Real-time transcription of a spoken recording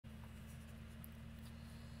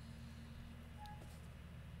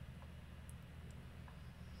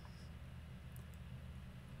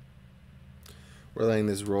We're letting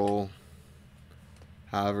this roll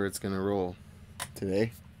however it's going to roll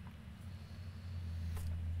today.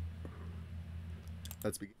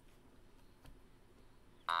 Let's begin.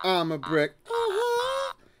 I'm a brick.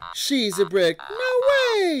 She's a brick. No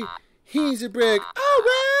way. He's a brick. All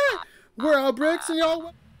right. We're all bricks and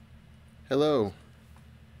y'all. Hello.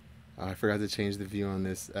 I forgot to change the view on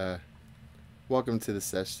this. Welcome to the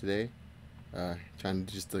sesh today. Trying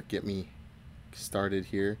to just get me started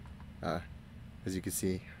here. As you can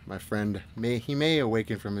see, my friend may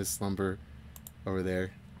awaken from his slumber over there.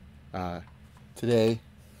 Today,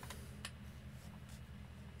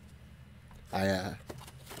 I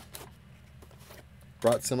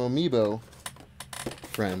brought some Amiibo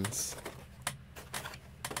friends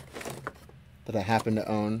that I happen to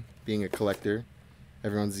own, being a collector.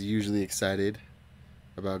 Everyone's usually excited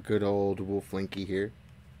about good old Wolf Linky here.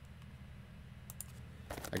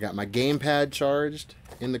 I got my gamepad charged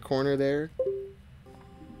in the corner there.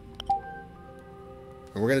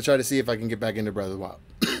 And we're going to try to see if I can get back into Breath of the Wild.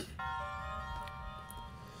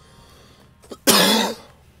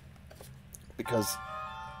 Because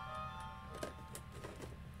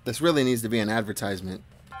this really needs to be an advertisement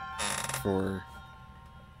for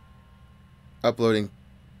uploading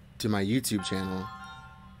to my YouTube channel.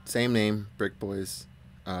 Same name, BrickedBoyZ.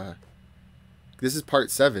 This is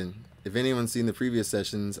part 7. If anyone's seen the previous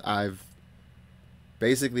sessions, I've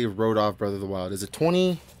basically wrote off Breath of the Wild. As a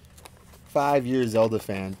 25-year Zelda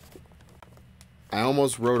fan, I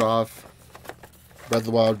almost wrote off Breath of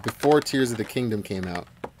the Wild before Tears of the Kingdom came out.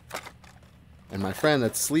 And my friend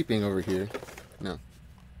that's sleeping over here,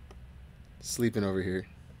 sleeping over here,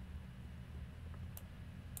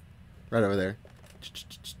 right over there,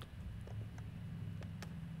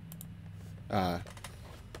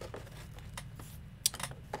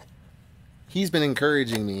 he's been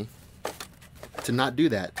encouraging me to not do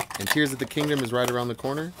that. And Tears of the Kingdom is right around the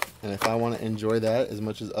corner. And if I want to enjoy that as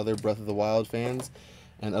much as other Breath of the Wild fans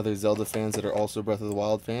and other Zelda fans that are also Breath of the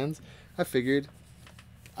Wild fans, I figured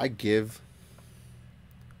I'd give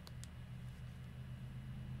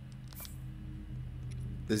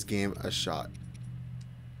this game a shot.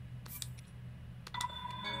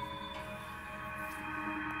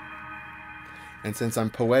 And since I'm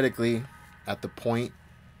poetically at the point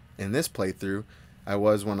in this playthrough I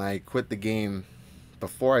was when I quit the game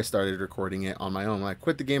before I started recording it on my own. When I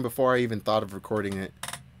quit the game before I even thought of recording it,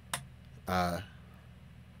 I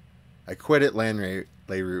quit at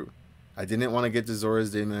Lanayru. I didn't want to get to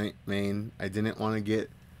Zora's Domain. I didn't want to get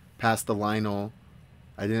past the Lionel.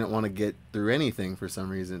 I didn't want to get through anything for some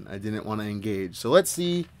reason. I didn't want to engage. So let's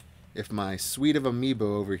see if my suite of Amiibo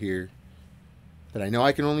over here, that I know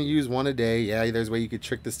I can only use one a day. Yeah, there's a way you could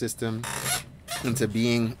trick the system into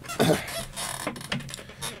being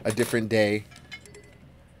a different day.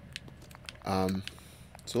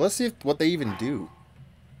 So let's see what they even do.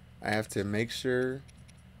 I have to make sure.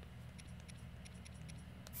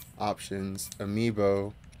 Options,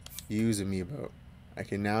 Amiibo, use Amiibo. I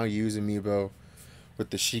can now use Amiibo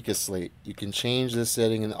with the Sheikah Slate. You can change this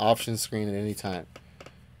setting in the options screen at any time.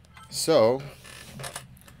 So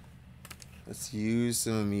let's use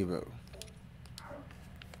some Amiibo.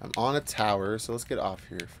 I'm on a tower, so let's get off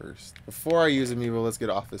here first. Before I use Amiibo, let's get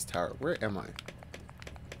off this tower. Where am I?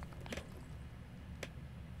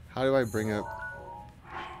 How do I bring up?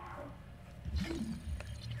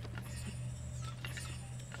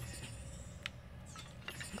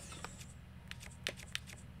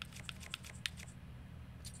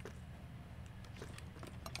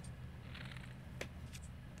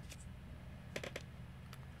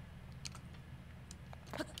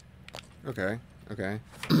 Okay, okay.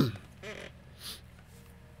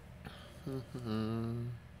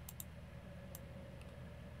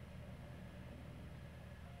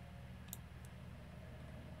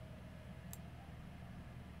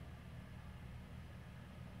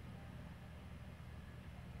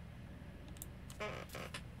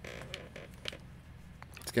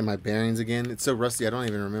 Let's get my bearings again. It's so rusty, I don't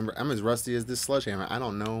even remember. I'm as rusty as this sledgehammer. I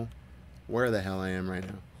don't know where the hell I am right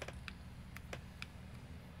now.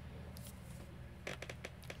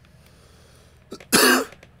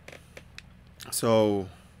 So,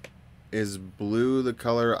 is blue the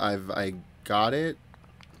color I got it?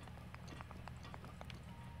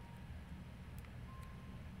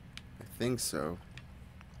 I think so.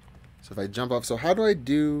 So if I jump off, so how do I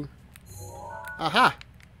do? Aha!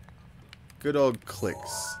 Good old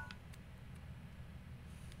clicks.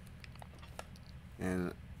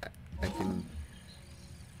 And I can.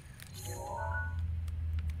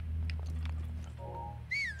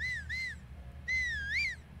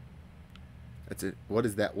 That's it. What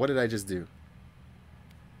is that? What did I just do?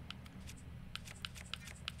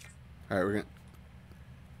 Alright, we're gonna...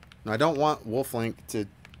 No, I don't want Wolflink to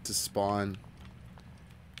spawn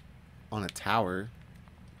on a tower.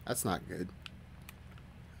 That's not good.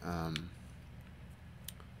 I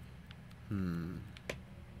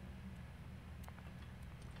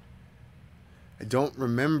don't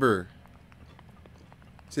remember.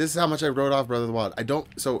 See, this is how much I wrote off Breath of the Wild. I don't...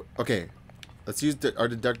 So, okay. Let's use our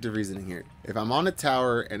deductive reasoning here. If I'm on a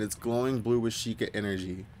tower and it's glowing blue with Sheikah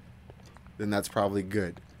energy, then that's probably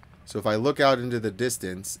good. So if I look out into the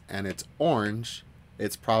distance and it's orange,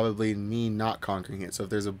 it's probably me not conquering it. So if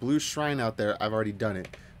there's a blue shrine out there, I've already done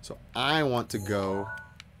it. So I want to go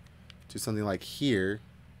to something like here.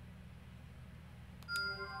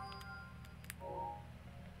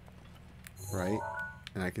 Right?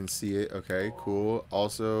 And I can see it. Okay, cool.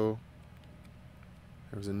 Also,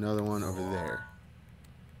 there was another one over there.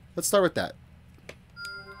 Let's start with that.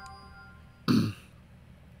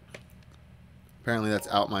 Apparently that's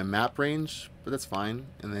out my map range, but that's fine.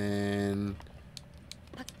 And then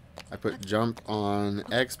I put jump on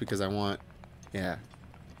X because I want, yeah,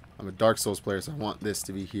 I'm a Dark Souls player, so I want this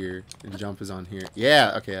to be here. And jump is on here.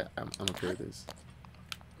 Yeah, okay, I'm okay with this.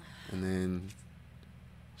 And then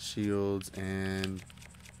shields and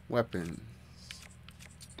weapons.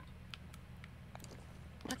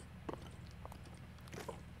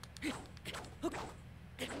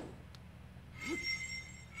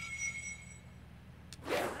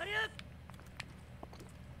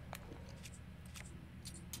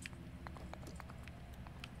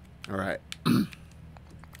 All right.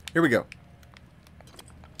 Here we go.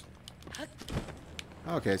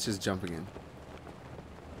 Okay, it's just jumping in.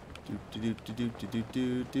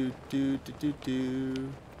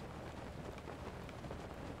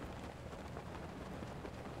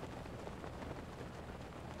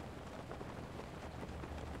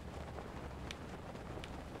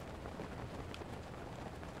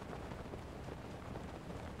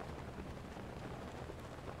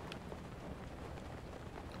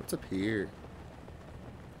 What's up here?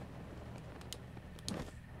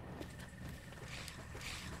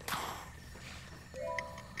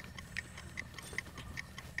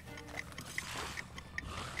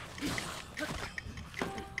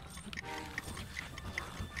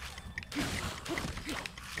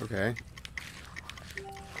 Okay.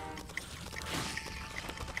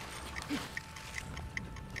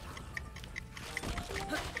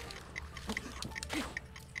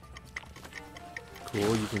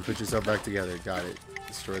 Cool, you can put yourself back together. Got it.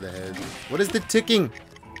 Destroy the head. What is the ticking?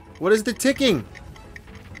 What is the ticking?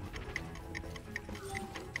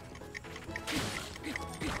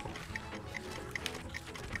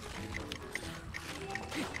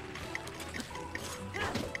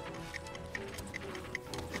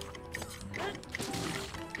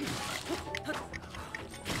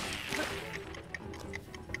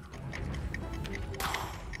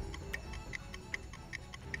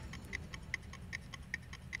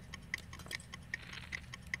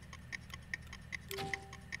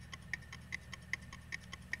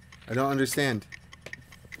 I don't understand.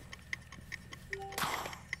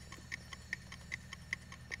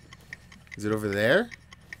 Is it over there?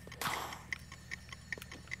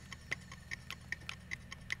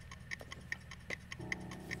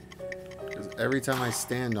 Because every time I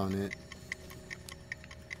stand on it...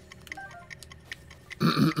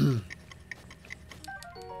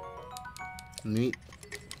 Neat.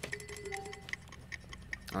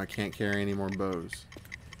 Oh, I can't carry any more bows.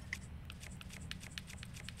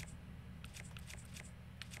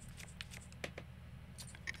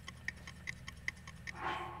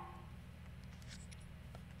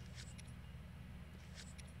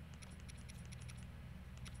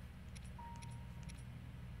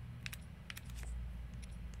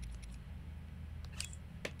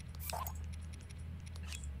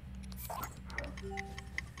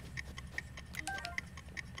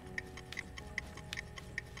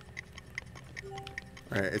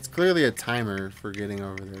 Alright, it's clearly a timer for getting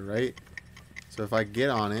over there, right? So if I get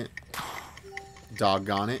on it,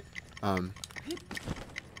 doggone it, don't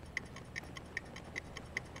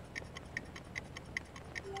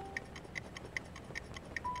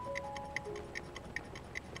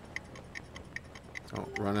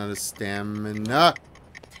run out of stamina.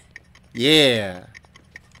 Yeah.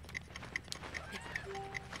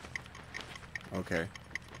 Okay.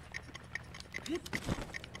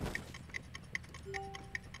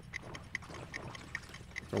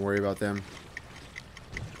 Don't worry about them.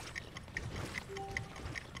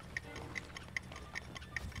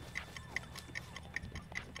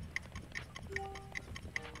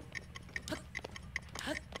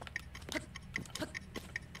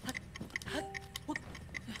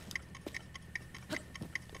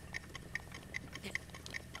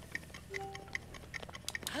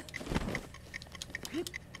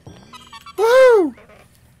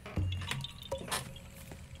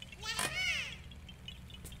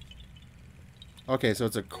 Okay, so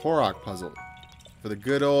it's a Korok puzzle. For the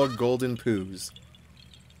good old golden poos.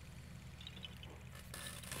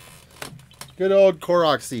 Good old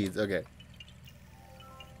Korok seeds. Okay.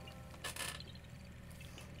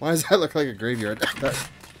 Why does that look like a graveyard? That's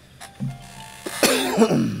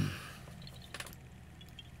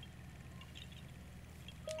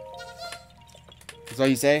all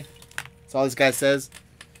you say? That's all this guy says?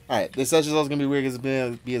 Alright, this session's also going to be weird because it's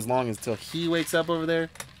going to be as long until he wakes up over there.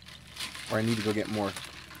 Or I need to go get more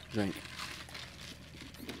drink.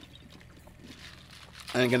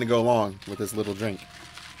 I ain't going to go long with this little drink.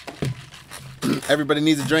 Everybody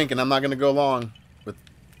needs a drink, and I'm not going to go long with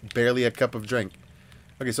barely a cup of drink.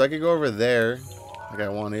 Okay, so I could go over there like I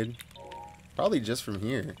wanted. Probably just from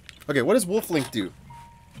here. Okay, what does Wolf Link do?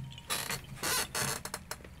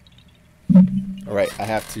 Alright, I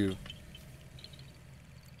have to...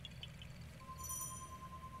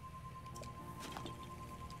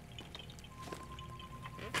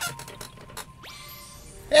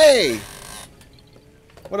 Hey!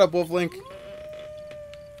 What up, Wolf Link?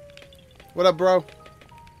 What up, bro?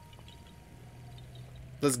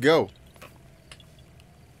 Let's go.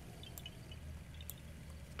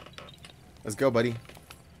 Let's go, buddy.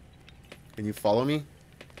 Can you follow me?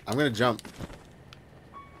 I'm gonna jump.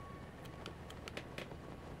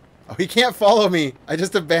 Oh, he can't follow me. I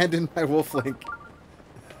just abandoned my Wolf Link.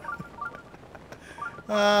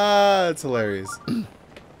 Ah, that's hilarious.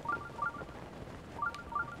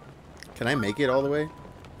 Can I make it all the way?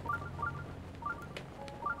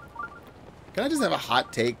 Can I just have a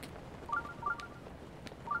hot take?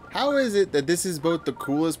 How is it that this is both the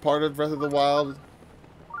coolest part of Breath of the Wild,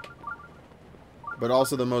 but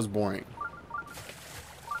also the most boring?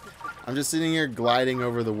 I'm just sitting here gliding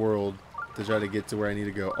over the world to try to get to where I need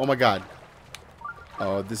to go. Oh my god.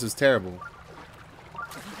 Oh, this is terrible.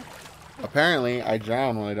 Apparently, I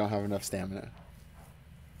drown when I don't have enough stamina.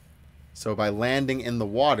 So by landing in the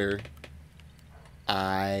water,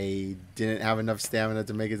 I didn't have enough stamina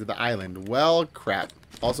to make it to the island. Well, crap.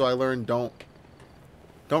 Also, I learned don't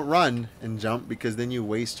run and jump because then you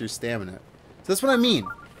waste your stamina. So that's what I mean.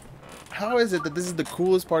 How is it that this is the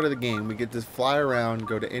coolest part of the game? We get to fly around,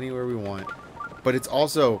 go to anywhere we want, but it's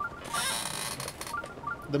also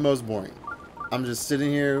the most boring. I'm just sitting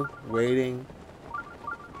here waiting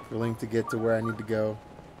for Link to get to where I need to go.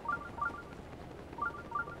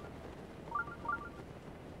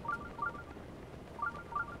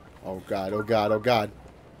 Oh god, oh god, oh god.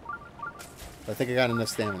 I think I got enough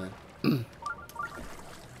stamina.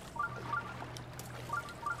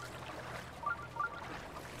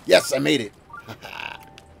 Yes, I made it.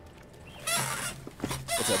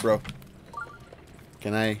 What's up, bro?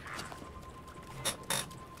 Can I...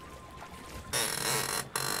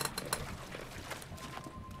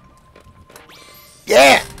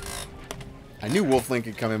 Yeah! I knew Wolf Link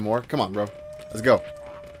could come in more. Come on, bro. Let's go.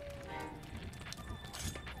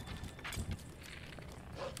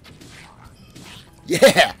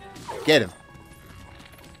 Yeah! Get him.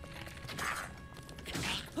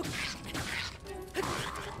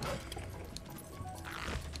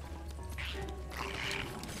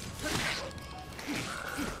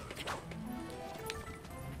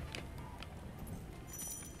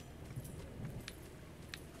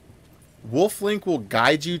 Wolf Link will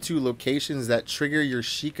guide you to locations that trigger your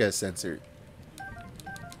Sheikah sensor.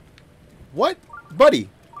 What? Buddy.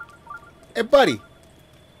 Hey, buddy.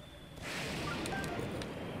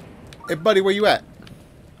 Hey, buddy, where you at?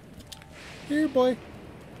 Here, boy.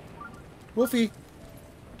 Wolfie.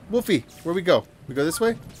 Wolfie, where we go? We go this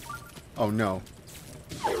way? Oh, no.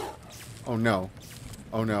 Oh, no.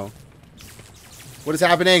 Oh, no. What is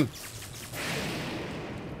happening?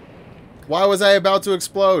 Why was I about to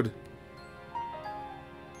explode?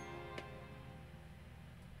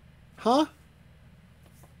 Huh?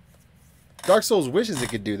 Dark Souls wishes it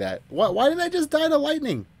could do that. Why did I just die to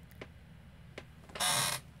lightning?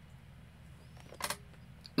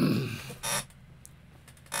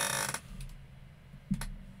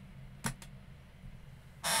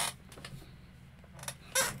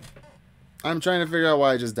 I'm trying to figure out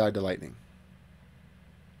why I just died to lightning.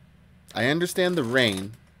 I understand the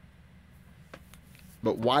rain,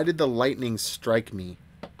 but why did the lightning strike me?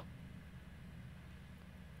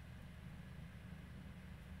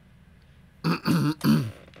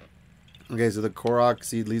 Okay, so the Korok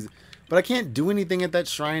seed leads... But I can't do anything at that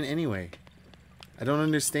shrine anyway. I don't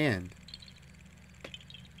understand.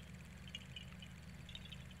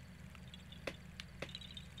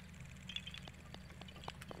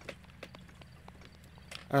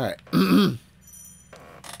 Alright.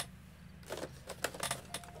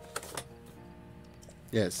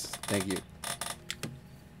 Yes, thank you.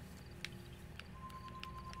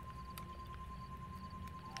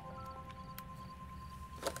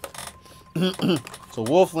 So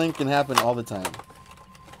Wolf Link can happen all the time.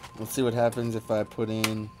 Let's see what happens if I put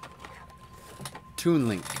in Toon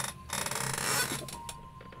Link.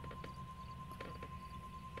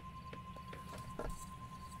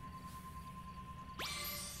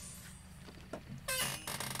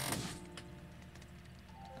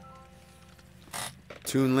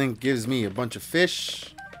 Toon Link gives me a bunch of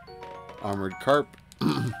fish, armored carp,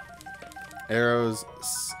 arrows,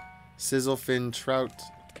 sizzlefin trout.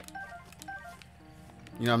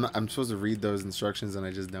 You know, I'm supposed to read those instructions and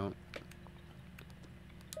I just don't.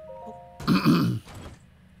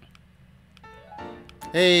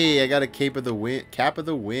 Hey, I got a cap of the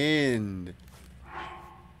wind.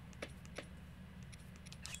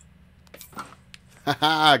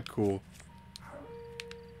 Haha, cool.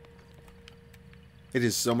 It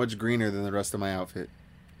is so much greener than the rest of my outfit.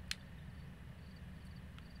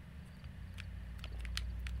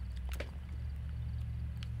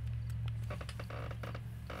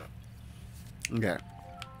 Okay.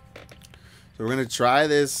 So we're going to try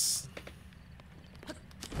this.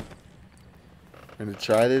 We're going to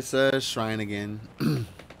try this shrine again. I'm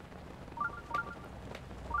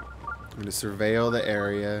going to surveil the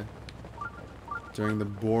area during the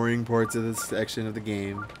boring parts of this section of the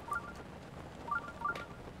game.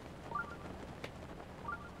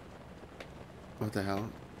 What the hell?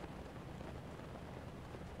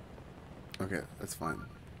 Okay, that's fine.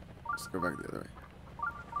 Let's go back the other way.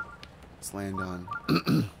 Let's land on.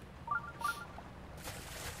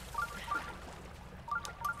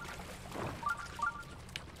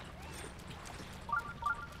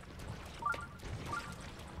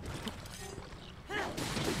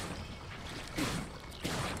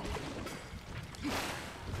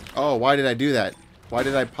 Oh, why did I do that? Why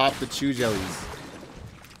did I pop the chew jellies?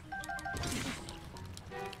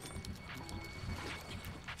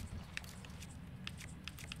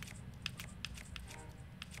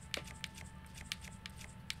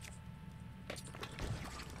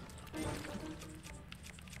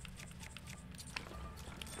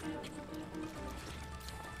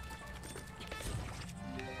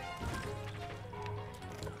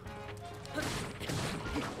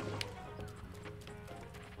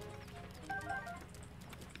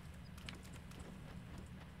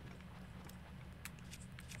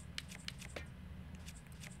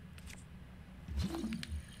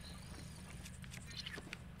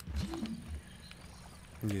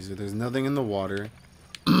 Okay, so there's nothing in the water.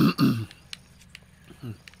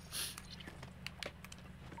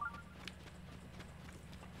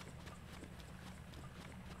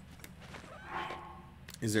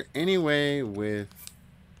 Is there any way with...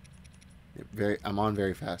 I'm on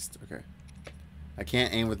very fast. Okay. I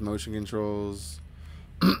can't aim with motion controls.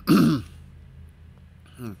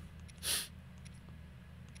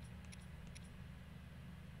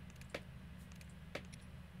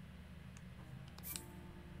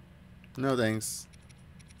 No thanks.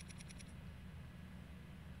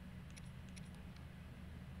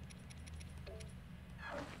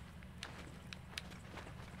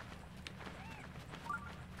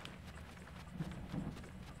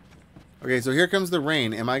 Okay, so here comes the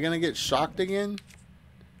rain. Am I gonna get shocked again?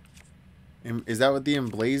 Is that what the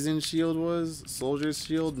emblazoned shield was? Soldier's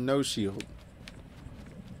shield? No shield.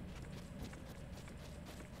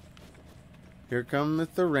 Here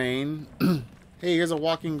cometh the rain. Hey, here's a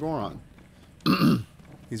walking Goron.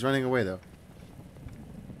 He's running away, though.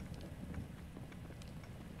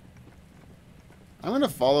 I'm gonna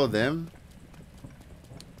follow them.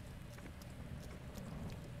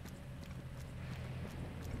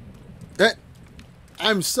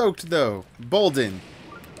 I'm soaked, though. Bolden.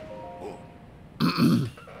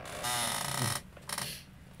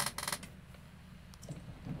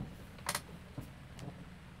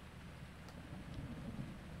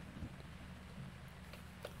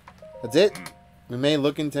 That's it. We may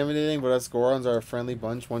look intimidating, but us Gorons are a friendly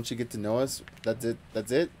bunch. Once you get to know us, that's it.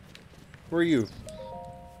 That's it. Who are you?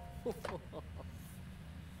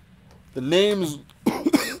 The name's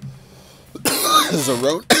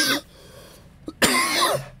Zarot.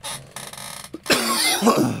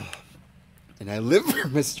 And I live for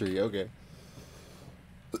mystery. Okay.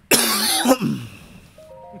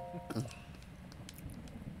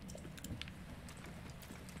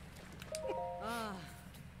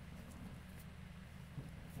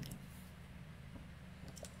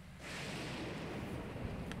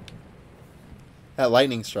 That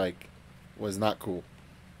lightning strike was not cool.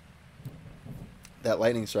 That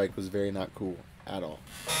lightning strike was very not cool at all.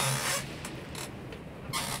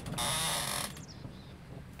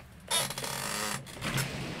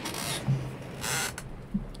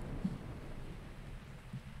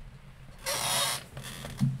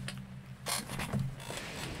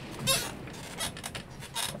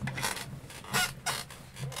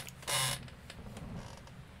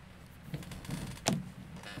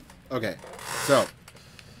 Okay, so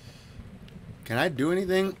can I do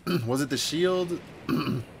anything? Was it the shield?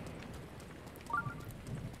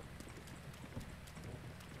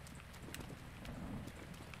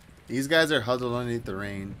 These guys are huddled underneath the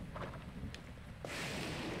rain.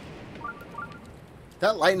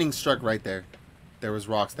 That lightning struck right there. There was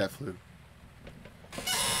rocks that flew.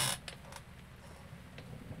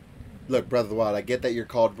 Look, Breath of the Wild, I get that you're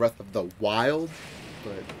called Breath of the Wild,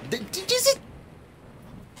 but... Did you see?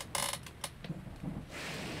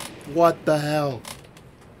 What the hell?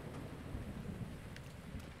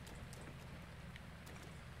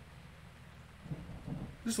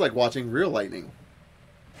 Just like watching real lightning.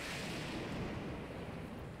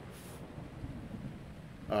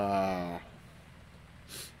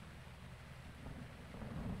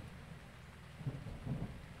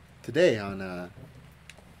 Today on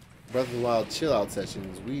Breath of the Wild chill out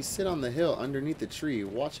sessions, we sit on the hill underneath the tree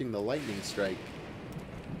watching the lightning strike.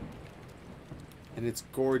 And its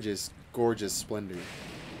gorgeous, gorgeous splendor.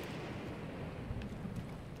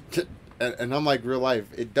 And unlike real life,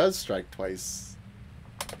 it does strike twice.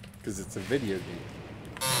 Because it's a video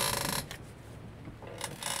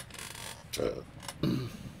game.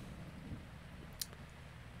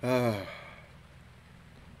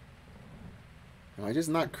 Am I just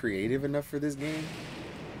not creative enough for this game?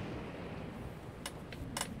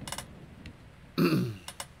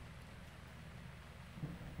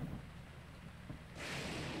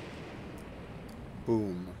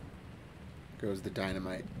 Boom. Goes the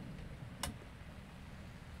dynamite.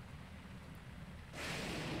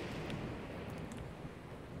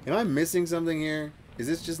 Am I missing something here? Is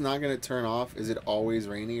this just not going to turn off? Is it always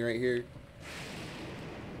raining right here?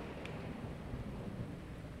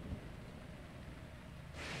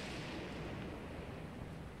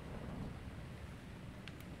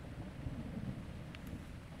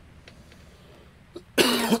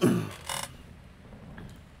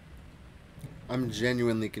 I'm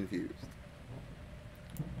genuinely confused.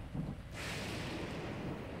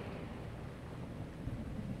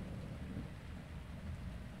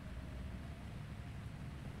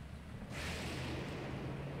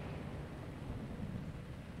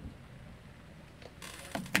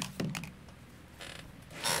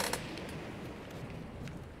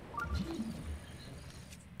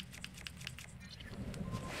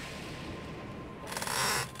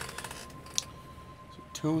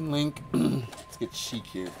 Toon Link. Let's get chic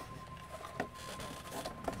here.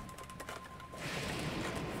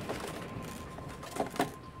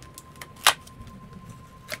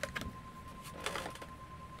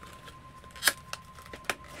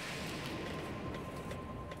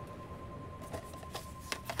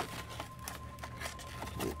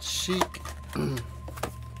 Get chic. We'll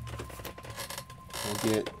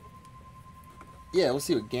get... Yeah, we'll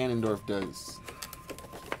see what Ganondorf does.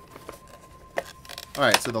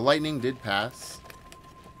 Alright, so the lightning did pass.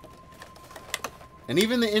 And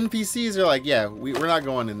even the NPCs are like, yeah, we're not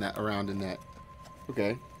going in that around in that.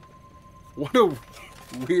 Okay. What a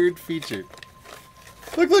weird feature.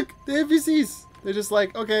 Look, the NPCs. They're just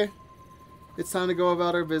like, okay, it's time to go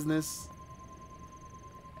about our business.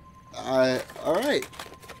 Alright.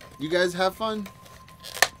 You guys have fun.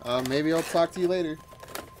 Maybe I'll talk to you later.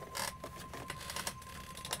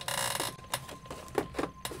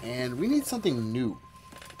 And we need something new.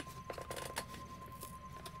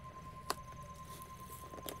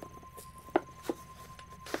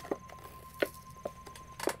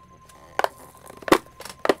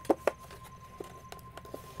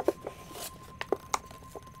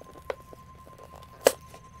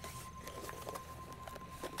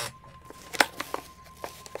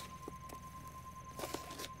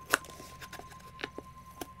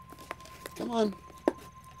 Come on.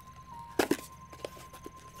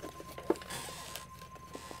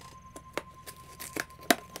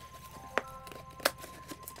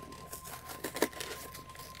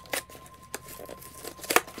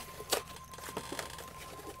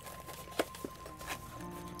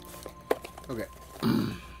 Okay.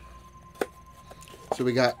 So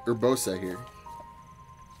we got Urbosa here.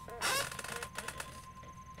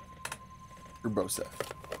 Urbosa.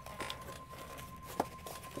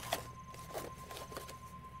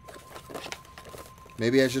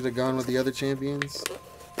 Maybe I should have gone with the other champions.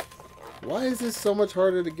 Why is this so much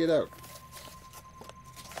harder to get out?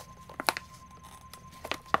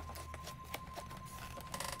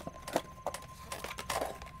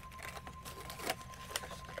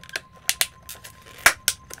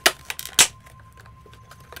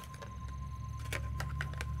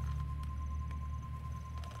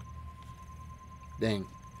 Dang,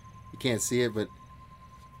 you can't see it, but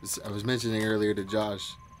I was mentioning earlier to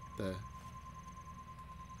Josh,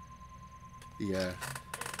 The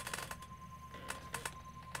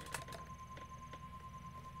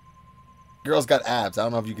girl's got abs. I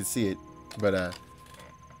don't know if you can see it, but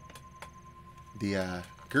the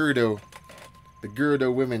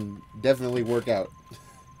Gerudo women definitely work out.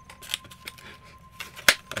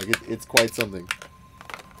 Like it's quite something.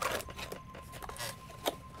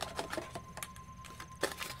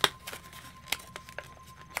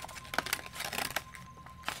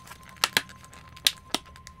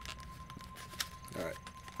 All right.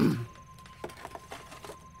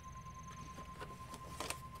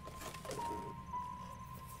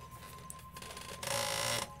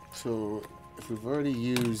 So if we've already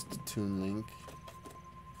used Toon Link,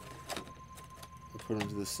 we'll put him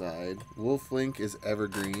to the side. Wolf Link is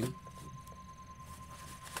evergreen.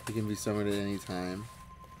 He can be summoned at any time.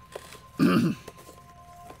 Like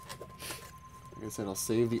I said, I'll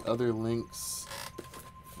save the other links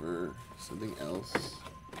for something else.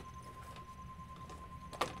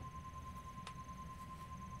 I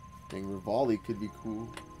think Rivali could be cool.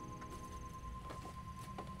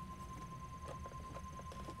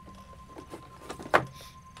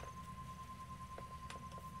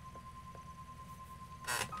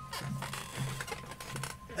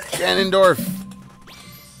 Ganondorf.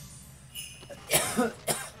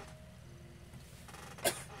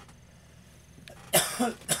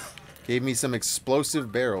 Gave me some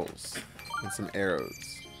explosive barrels and some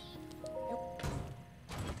arrows.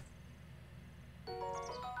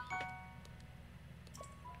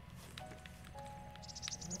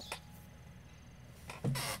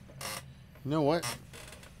 You know what?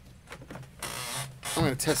 I'm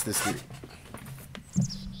gonna test this theory.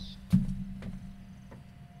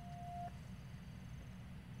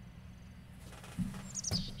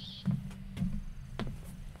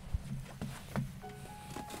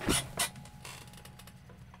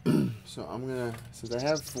 So I'm gonna, since I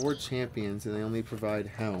have 4 champions and they only provide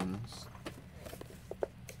helms,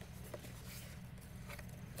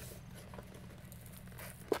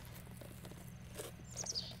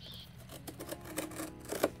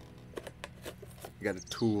 I got a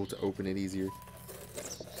tool to open it easier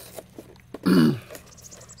instead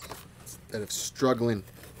of struggling.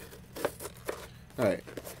 Alright,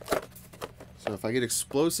 so if I get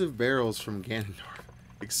explosive barrels from Ganondorf,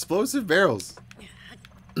 explosive barrels.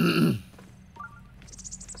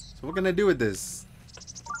 So what can I do with this?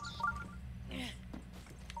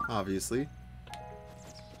 Obviously.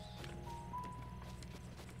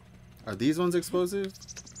 Are these ones explosive?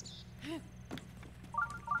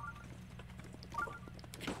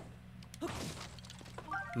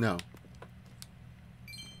 No.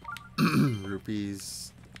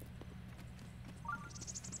 Rupees.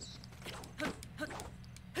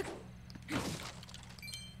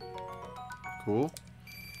 Cool.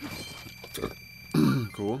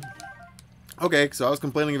 Cool. Okay, so I was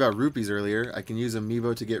complaining about rupees earlier. I can use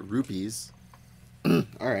Amiibo to get rupees.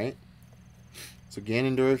 Alright. So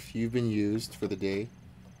Ganondorf, you've been used for the day.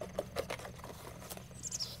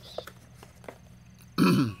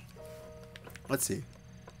 Let's see.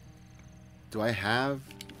 Do I have...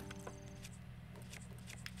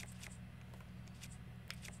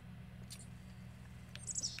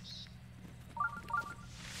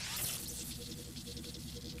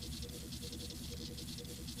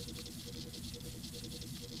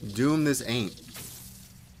 Doom this ain't.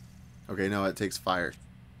 Okay, no, it takes fire.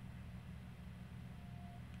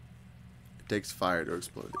 It takes fire to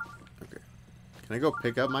explode it. Okay. Can I go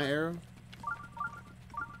pick up my arrow?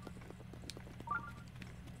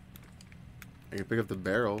 I can pick up the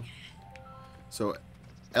barrel. So,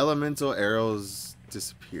 elemental arrows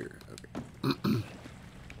disappear. Okay.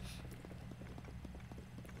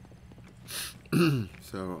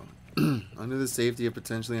 So, under the safety of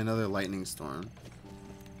potentially another lightning storm,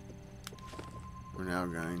 we're now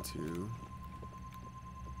going to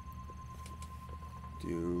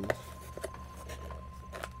do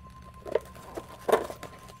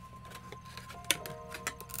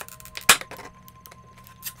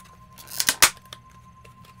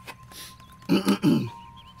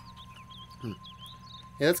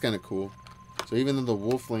yeah, that's kind of cool. So even though the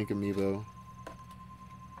Wolf Link amiibo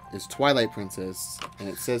is Twilight Princess, and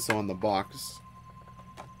it says so on the box,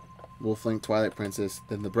 Wolf Link Twilight Princess,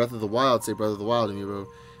 then the Breath of the Wild, say Breath of the Wild amiibo,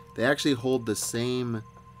 they actually hold the same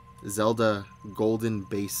Zelda golden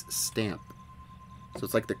base stamp. So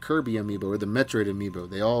it's like the Kirby amiibo or the Metroid amiibo.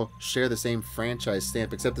 They all share the same franchise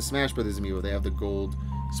stamp, except the Smash Brothers amiibo. They have the gold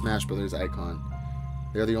Smash Brothers icon.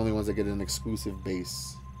 They're the only ones that get an exclusive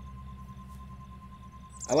base.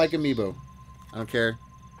 I like amiibo. I don't care.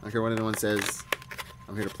 I don't care what anyone says.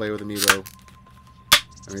 I'm here to play with amiibo.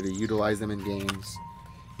 I'm here to utilize them in games.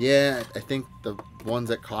 Yeah, I think the ones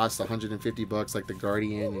that cost 150 bucks, like the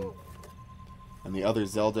Guardian and the other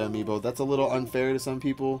Zelda amiibo, that's a little unfair to some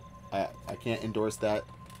people. I can't endorse that.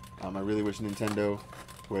 I really wish Nintendo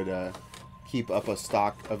would keep up a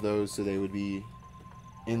stock of those so they would be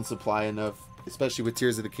in supply enough, especially with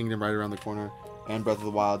Tears of the Kingdom right around the corner and Breath of the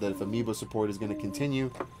Wild, that if amiibo support is going to continue,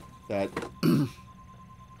 that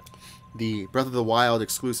the Breath of the Wild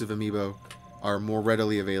exclusive amiibo are more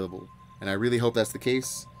readily available. And I really hope that's the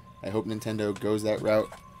case. I hope Nintendo goes that route.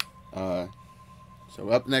 So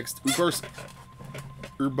up next,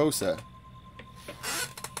 Urbosa.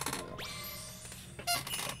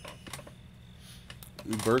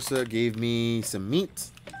 Urbosa gave me some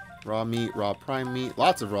meat. Raw meat, raw prime meat.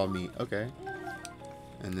 Lots of raw meat. Okay.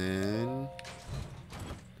 And then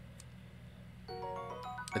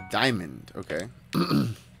a diamond. Okay.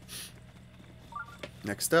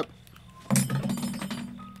 Next up,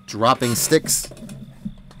 dropping sticks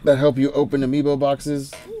that help you open amiibo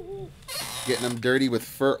boxes. Getting them dirty with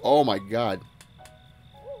fur. Oh my god.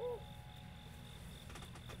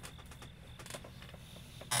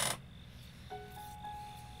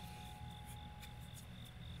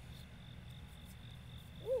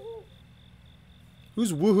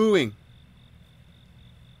 Who's woohooing?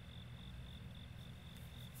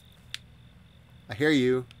 I hear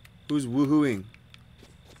you. Who's woohooing?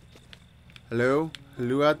 Hello?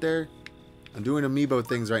 Hello out there? I'm doing amiibo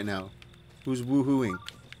things right now. Who's woohooing?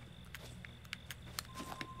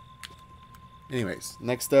 Anyways,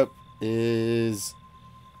 next up is...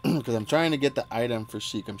 because I'm trying to get the item for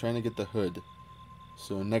Sheik. I'm trying to get the hood.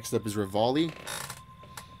 So next up is Rivali.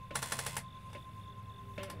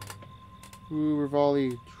 Ooh,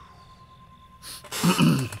 Rivali.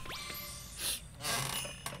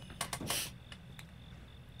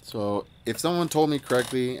 So, if someone told me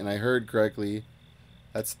correctly, and I heard correctly,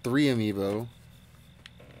 that's 3 amiibo.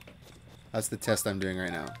 That's the test I'm doing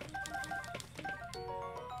right now.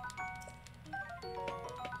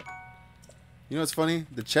 You know what's funny?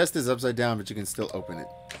 The chest is upside down, but you can still open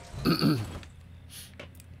it.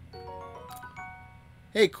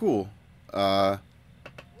 Hey, cool. I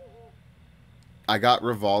got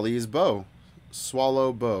Rivali's bow.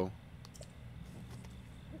 Swallow bow.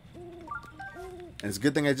 And it's a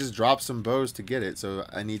good thing I just dropped some bows to get it, so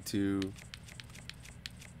I need to...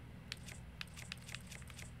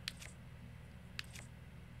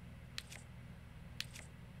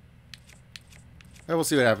 we'll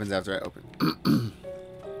see what happens after I open.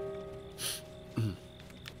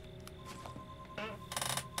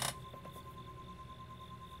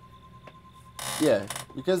 Yeah,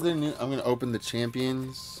 because they're new, I'm going to open the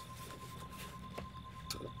champions.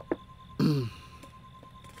 I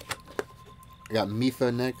got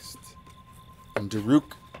Mifa next. And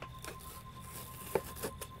Daruk.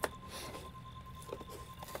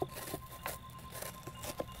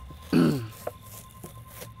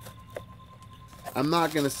 I'm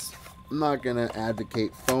not gonna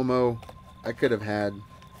advocate FOMO. I could have had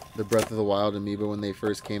the Breath of the Wild amiibo when they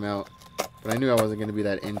first came out, but I knew I wasn't gonna be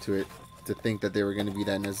that into it to think that they were gonna be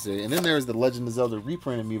that necessary. And then there was the Legend of Zelda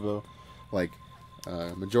reprint amiibo, like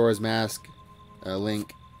Majora's Mask,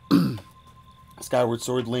 Link, Skyward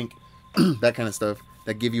Sword Link, that kind of stuff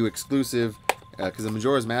that give you exclusive. Because the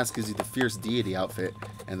Majora's Mask gives you the Fierce Deity outfit,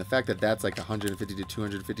 and the fact that that's like $150 to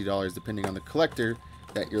 $250 depending on the collector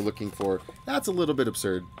that you're looking for, that's a little bit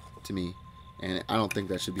absurd to me, and I don't think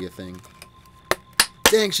that should be a thing.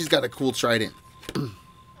 Dang, she's got a cool trident.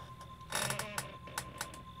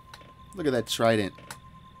 Look at that trident.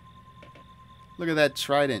 Look at that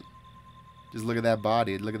trident. Just look at that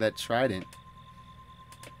body. Look at that trident.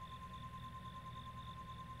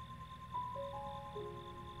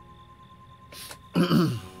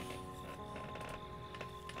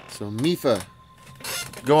 So Mifa,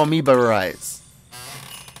 go Amiibo-rize.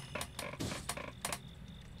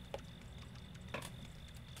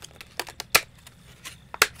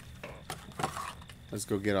 Let's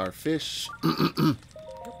go get our fish. Oh,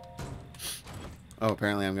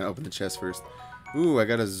 apparently I'm gonna open the chest first. Ooh, I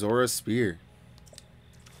got a Zora spear.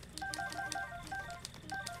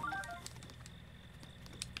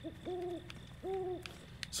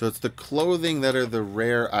 So it's the clothing that are the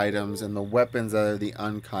rare items, and the weapons that are the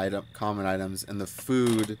uncommon items, and the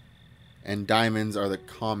food and diamonds are the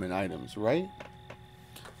common items, right?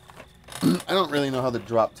 I don't really know how the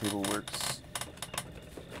drop table works.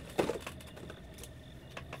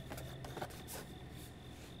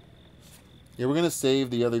 Yeah, we're going to save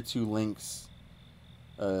the other 2 links.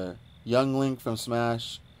 Young Link from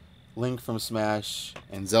Smash, Link from Smash,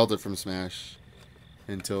 and Zelda from Smash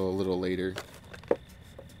until a little later.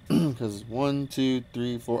 Because 1, 2,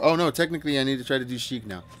 3, 4. Oh no, technically I need to try to do Sheik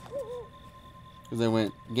now. Because I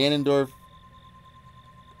went Ganondorf,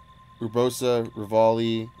 Urbosa,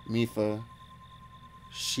 Rivali, Mipha,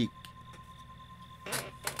 Sheik.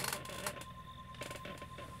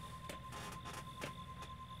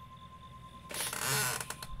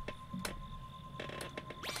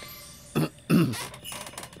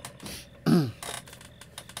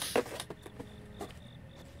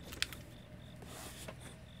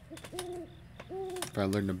 If I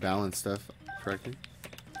learn to balance stuff correctly.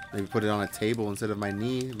 Maybe put it on a table instead of my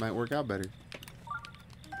knee. It might work out better.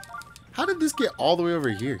 How did this get all the way over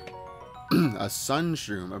here? A sun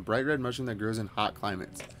shroom. A bright red mushroom that grows in hot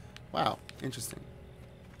climates. Wow. Interesting.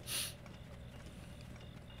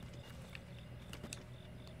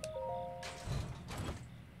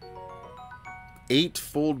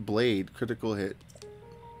 Eightfold blade. Critical hit.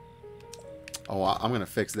 Oh, I'm going to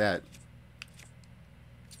fix that.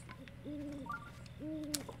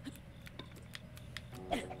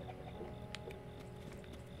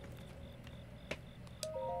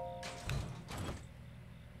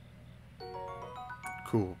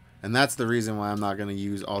 Cool. And that's the reason why I'm not going to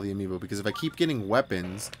use all the amiibo. Because if I keep getting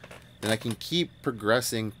weapons, then I can keep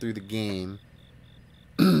progressing through the game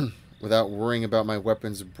without worrying about my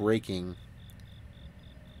weapons breaking.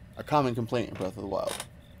 A common complaint in Breath of the Wild.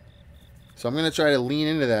 So I'm going to try to lean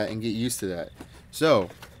into that and get used to that. So,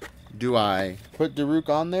 do I put Daruk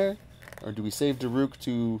on there? Or do we save Daruk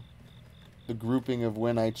to the grouping of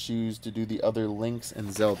when I choose to do the other Links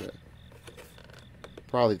and Zelda?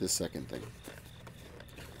 Probably the second thing.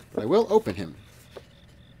 But I will open him.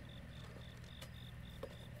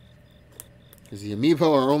 Because the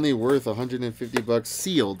amiibo are only worth 150 bucks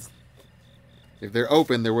sealed. If they're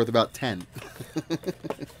open, they're worth about 10.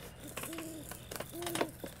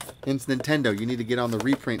 Hence Nintendo, you need to get on the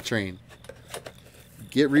reprint train.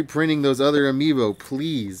 Get reprinting those other amiibo,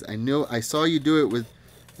 please. I know I saw you do it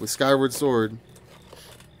with Skyward Sword.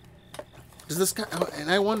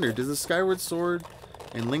 And I wonder, does the Skyward Sword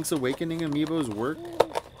and Link's Awakening amiibos work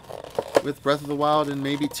with Breath of the Wild and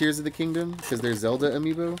maybe Tears of the Kingdom? Because they're Zelda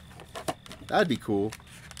amiibo? That'd be cool.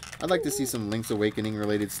 I'd like to see some Link's Awakening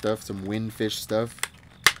related stuff, some Windfish stuff.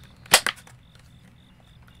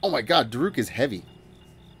 Oh my god, Daruk is heavy.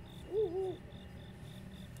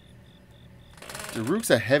 Daruk's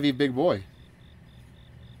a heavy big boy.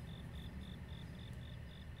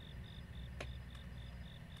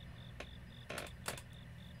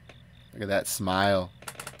 Look at that smile.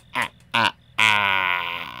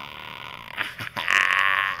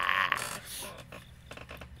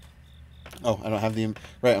 Oh, I don't have the...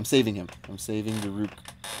 Right, I'm saving him. I'm saving Daruk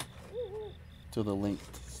to the link.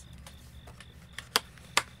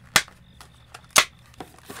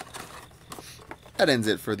 That ends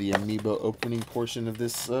it for the amiibo opening portion of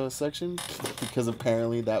this section, because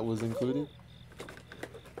apparently that was included.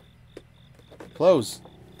 Close.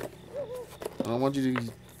 I don't want you to be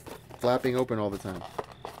flapping open all the time.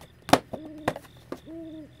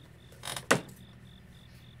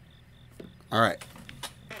 Alright.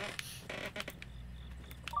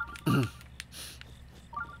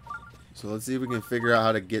 So let's see if we can figure out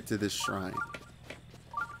how to get to this shrine.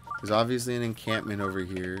 There's obviously an encampment over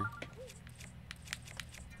here.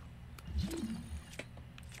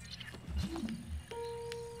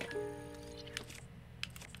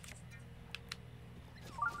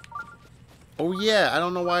 Oh yeah, I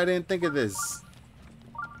don't know why I didn't think of this.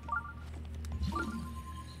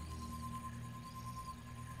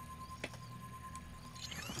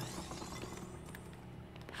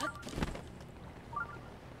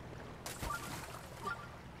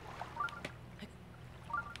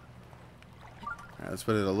 Alright, let's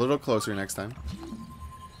put it a little closer next time.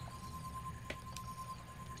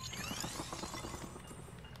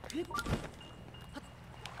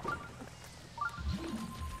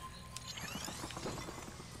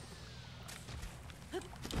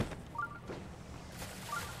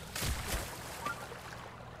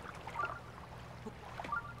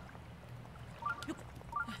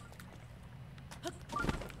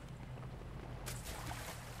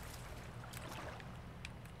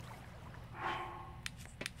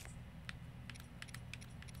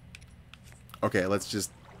 Okay, let's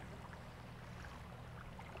just...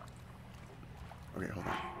 Okay, hold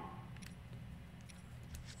on.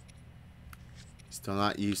 Still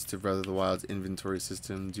not used to Breath of the Wild's inventory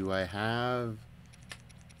system. Do I have...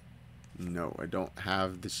 No, I don't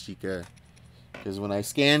have the Sheikah. Because when I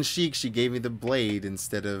scanned Sheik, she gave me the blade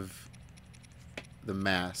instead of the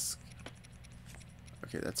mask.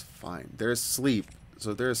 Okay, that's fine. They're asleep.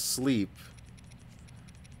 So they're asleep.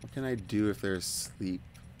 What can I do if they're asleep?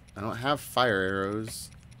 I don't have fire arrows.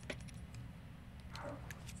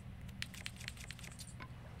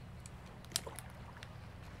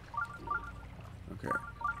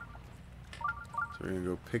 We're gonna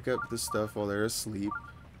go pick up the stuff while they're asleep.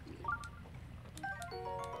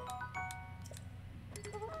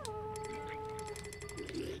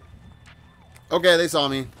 Okay, they saw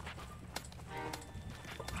me.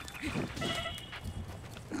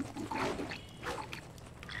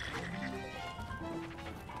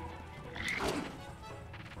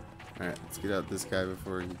 Alright, let's get out this guy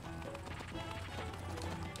before he...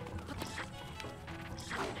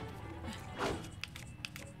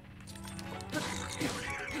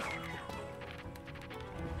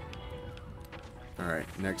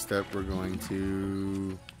 Alright, next up we're going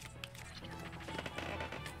to...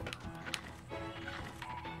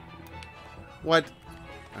 What?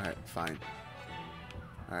 Alright, fine.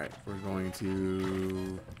 Alright, we're going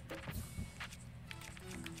to...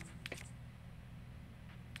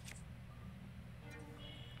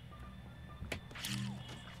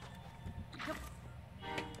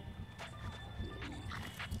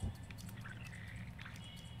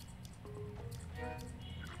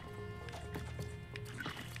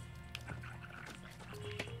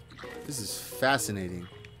 This is fascinating.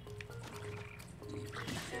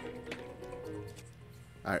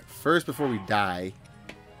 Alright, first before we die.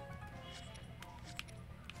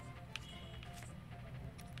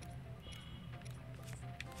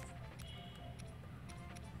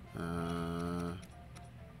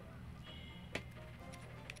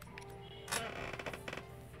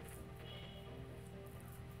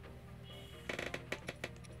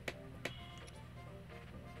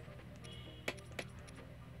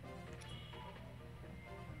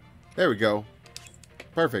 There we go.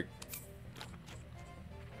 Perfect.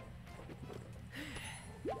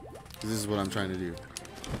 This is what I'm trying to do.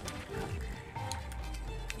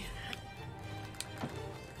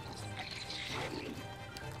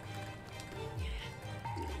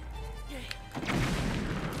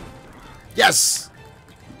 Yes!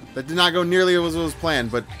 That did not go nearly as was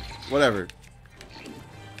planned, but whatever.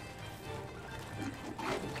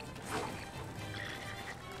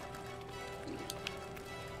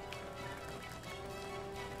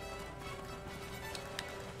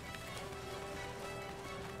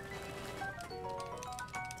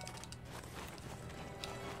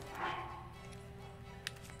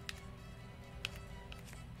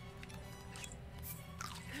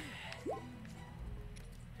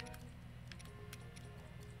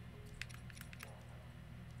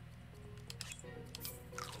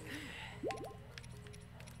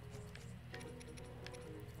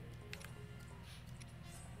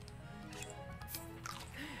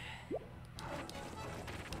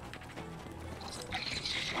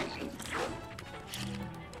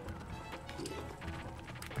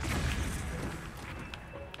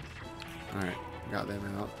 Alright, got them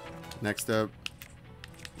out. Next up,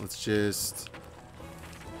 let's just...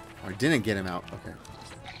 Oh, I didn't get him out. Okay.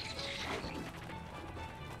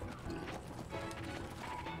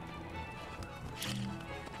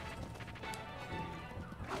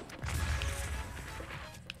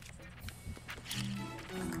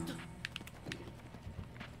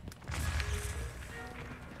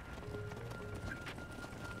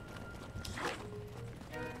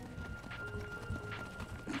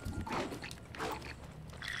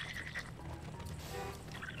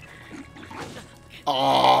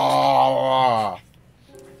 Oh!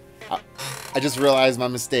 I just realized my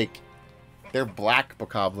mistake. They're black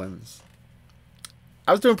bokoblins.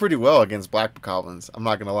 I was doing pretty well against black bokoblins, I'm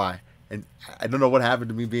not gonna lie. And I don't know what happened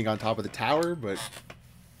to me being on top of the tower, but...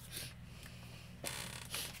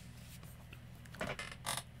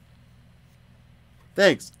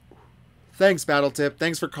 Thanks. Thanks, Battletip.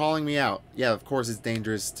 Thanks for calling me out. Yeah, of course it's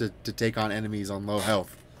dangerous to take on enemies on low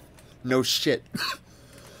health. No shit.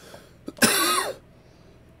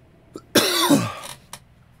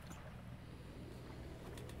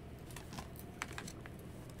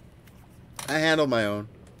 I handle my own.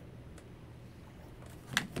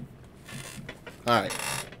 Alright.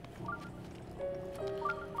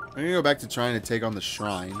 I'm gonna go back to trying to take on the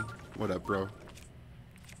shrine. What up, bro?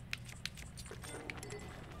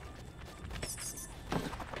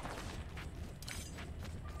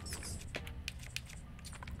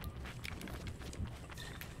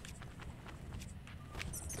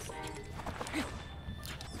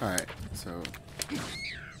 Alright, so...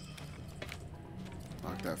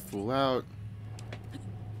 knock that fool out.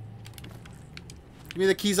 Give me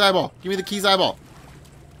the Keys eyeball! Give me the Keys eyeball!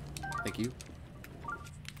 Thank you.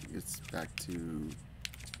 It's back to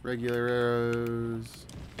regular arrows.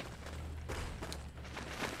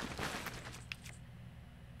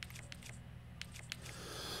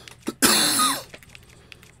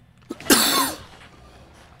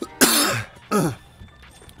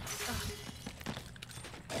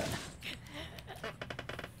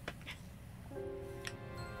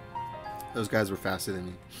 Those guys were faster than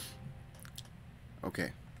me.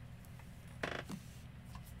 Okay.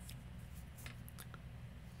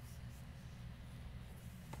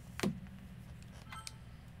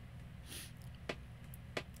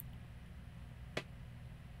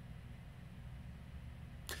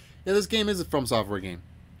 Yeah, this game is a From Software game.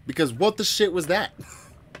 Because what the shit was that?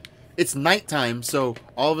 It's nighttime, so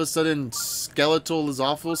all of a sudden Skeletal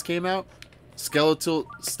Lizalfos came out. Skeletal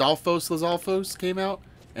Stalfos Lizalfos came out,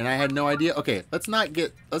 and I had no idea. Okay, let's not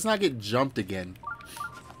get jumped again.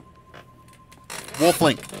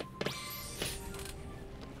 Wolflink.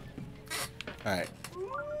 Alright.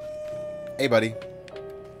 Hey buddy.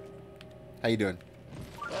 How you doing?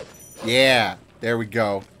 Yeah, there we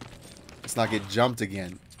go. Let's not get jumped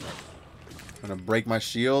again. I'm gonna break my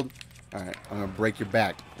shield. Alright, I'm gonna break your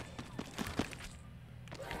back.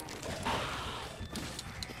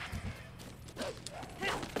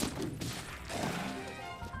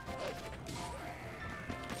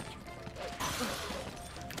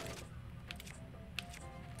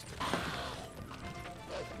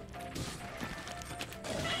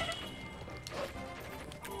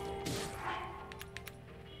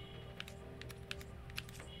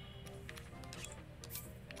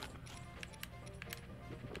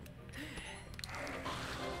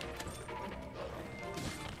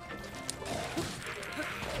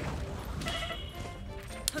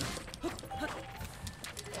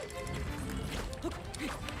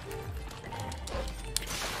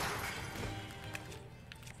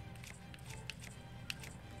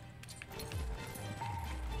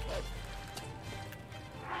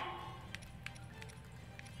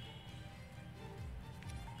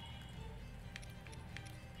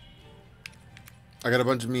 I got a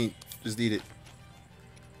bunch of meat. Just eat it.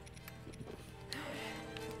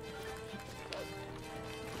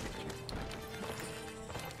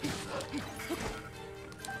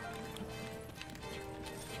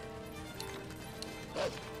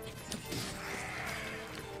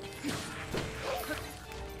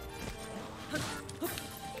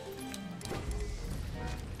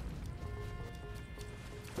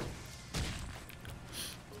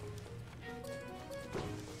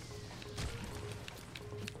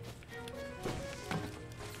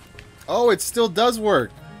 Oh, it still does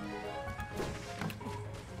work.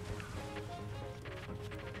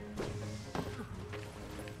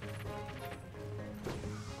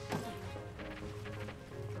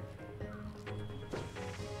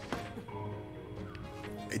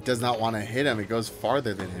 It does not want to hit him. It goes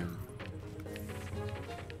farther than him.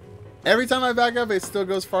 Every time I back up, it still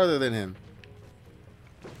goes farther than him.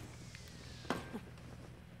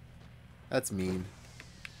 That's mean.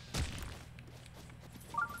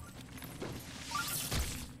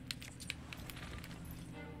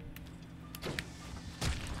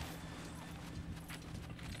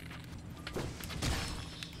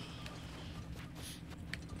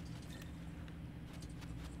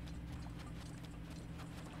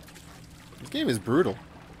 This game is brutal.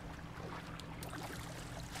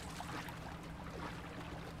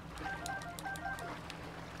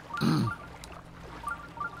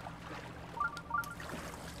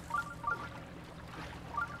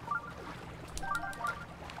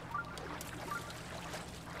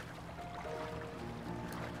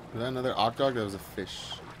 Was that another Octog? That was a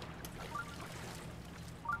fish.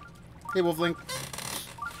 Hey, Wolflink.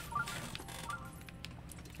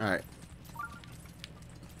 Alright.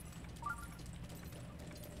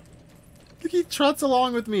 Look, he trots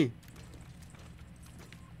along with me.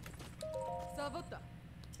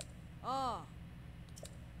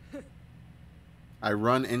 I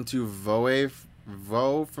run into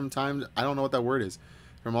Vo from time... I don't know what that word is.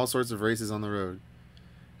 From all sorts of races on the road.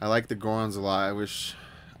 I like the Gorons a lot. I wish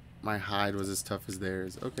my hide was as tough as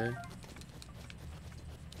theirs. Okay.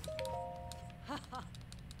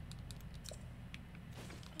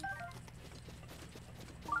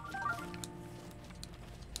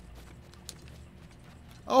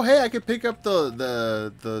 Oh, hey, I could pick up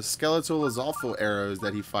the Skeletal Lizalfo arrows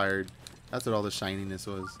that he fired. That's what all the shininess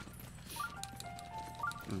was.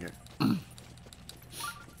 Okay.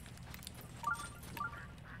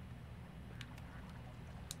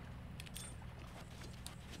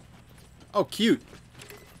 Oh, cute.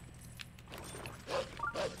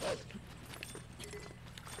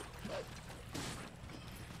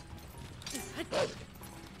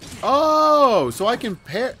 Oh, so I can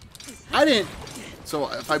pair... I didn't... So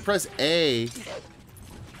if I press A...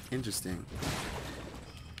 Interesting.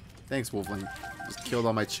 Thanks, Wolfling. Just killed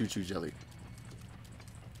all my choo-choo jelly.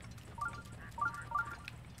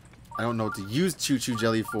 I don't know what to use choo-choo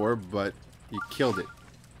jelly for, but you killed it.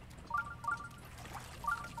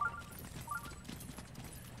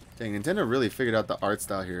 Dang, Nintendo really figured out the art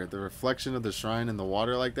style here. The reflection of the shrine in the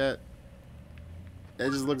water like that.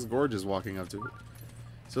 It just looks gorgeous walking up to it.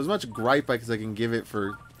 So as much gripe as I can give it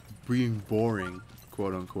for being boring,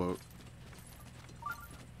 quote unquote.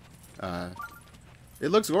 It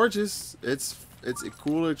looks gorgeous. It's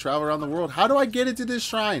cool to travel around the world. How do I get into this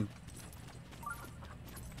shrine?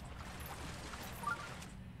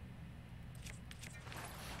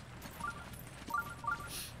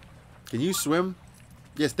 Can you swim?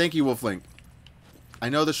 Yes, thank you, Wolflink. I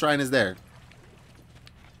know the shrine is there.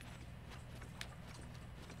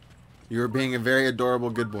 You're being a very adorable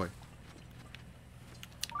good boy.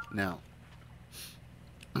 Now.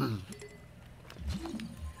 Did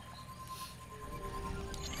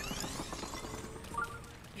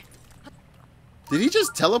he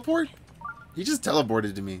just teleport? He just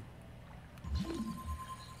teleported to me.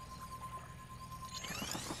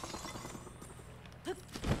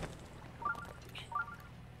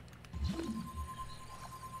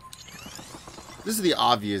 This is the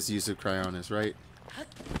obvious use of Cryonis, right?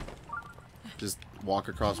 Just walk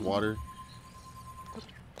across water.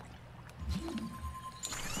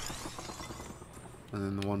 And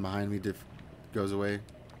then the one behind me goes away.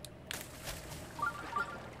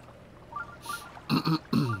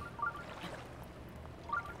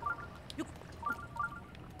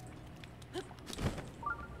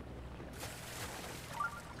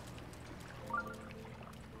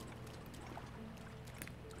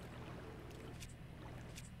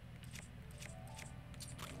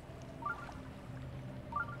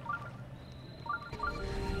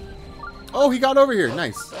 Oh, he got over here.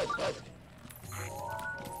 Nice.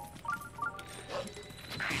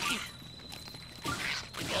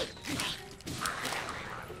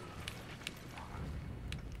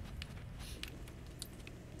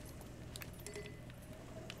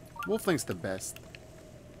 Wolflink's the best.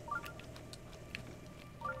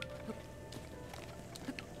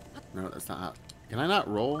 No, that's not how. Can I not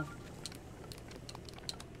roll?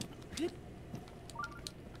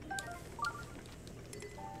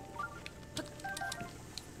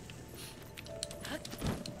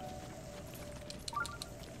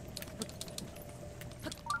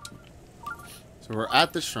 So we're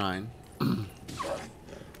at the shrine.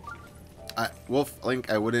 Wolflink,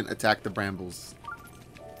 I wouldn't attack the brambles.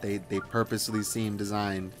 They purposely seem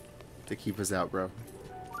designed to keep us out, bro.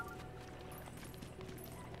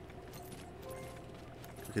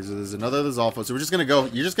 Okay, so there's another Lizalfo. So we're just gonna go.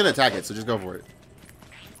 You're just gonna attack it. So just go for it.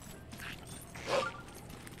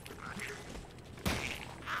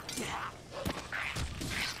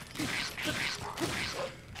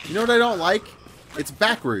 You know what I don't like? It's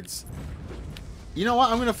backwards. You know what?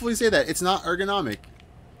 I'm gonna fully say that it's not ergonomic.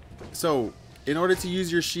 So in order to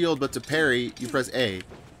use your shield, but to parry, you press A.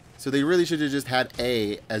 So they really should have just had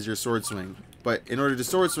A as your sword swing. But in order to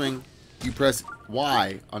sword swing, you press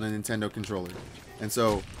Y on a Nintendo controller. And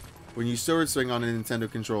so when you sword swing on a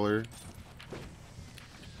Nintendo controller,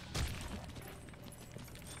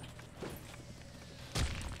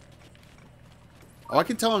 oh, I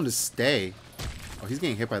can tell him to stay. Oh, he's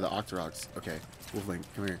getting hit by the Octoroks. Okay, Wolflink,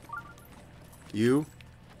 come here. You,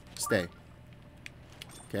 stay.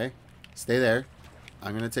 Okay, stay there.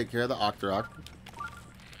 I'm gonna take care of the Octorok.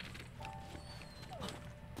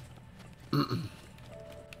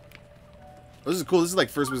 This is cool. This is like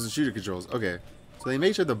first-person shooter controls. Okay, so they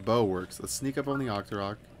made sure the bow works. Let's sneak up on the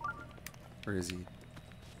Octorok. Where is he?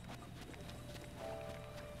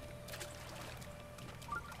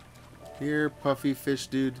 Here, puffy fish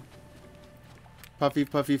dude. Puffy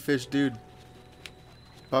fish dude.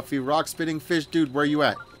 Puffy rock spitting fish dude, where you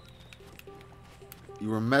at? You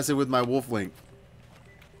were messing with my Wolflink.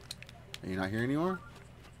 Are you not here anymore?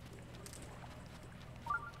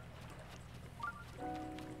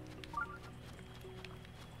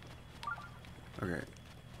 Okay.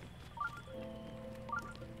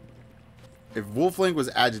 If Wolflink was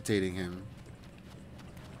agitating him,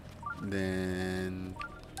 then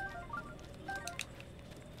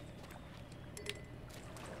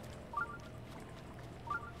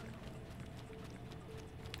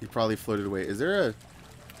he probably floated away. Is there a...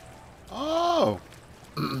 Oh!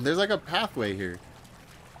 There's like a pathway here.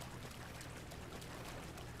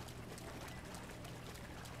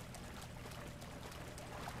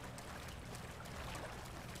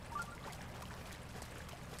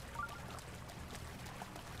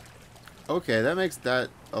 Okay, that makes that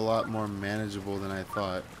a lot more manageable than I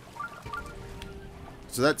thought.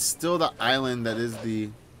 So that's still the island that is the...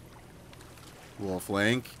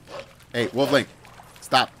 Wolflink. Hey, Wolflink!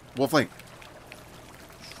 Stop! Wolflink!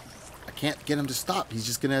 I can't get him to stop. He's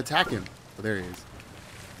just gonna attack him. Oh, there he is.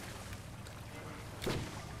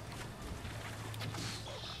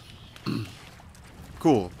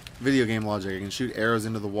 Cool. Video game logic. I can shoot arrows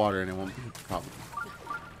into the water and it won't be a problem.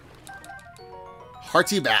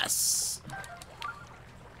 Hearty bass.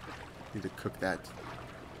 Need to cook that.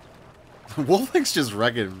 Wolflink's just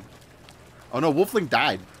wrecking. Oh no, Wolflink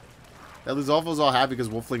died. That was all happy because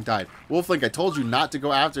Wolflink died. Wolflink, I told you not to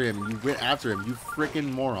go after him, and you went after him. You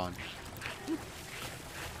freaking moron.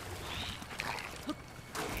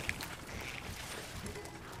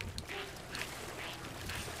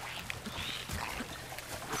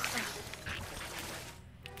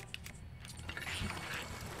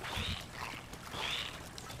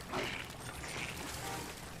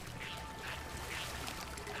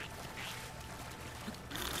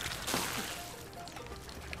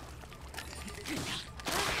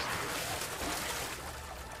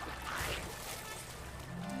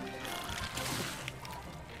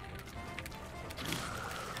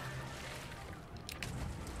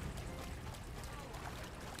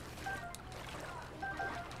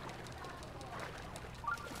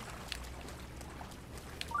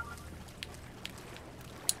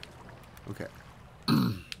 Okay.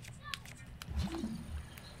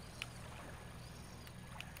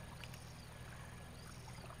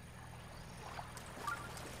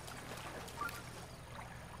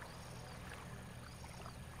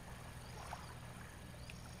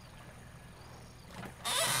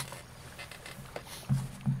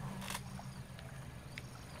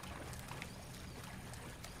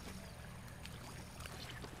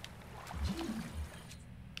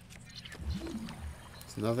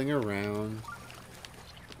 There's nothing around.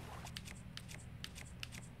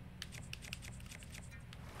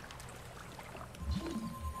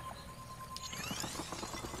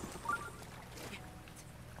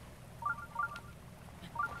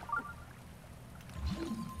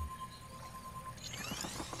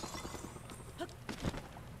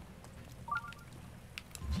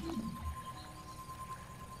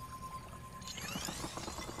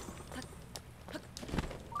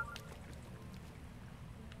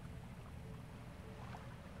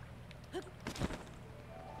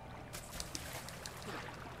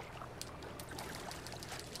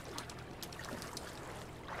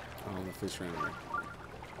 Oh, the fish ran away.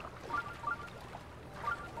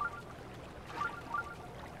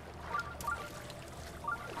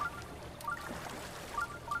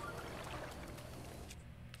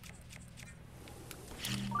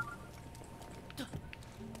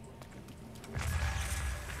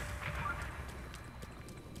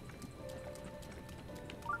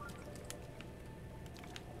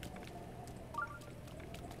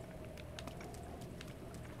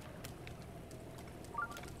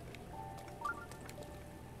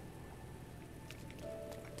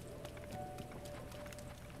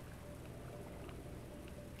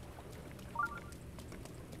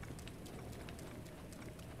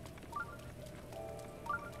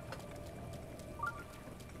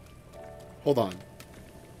 Hold on.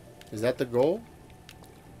 Is that the goal?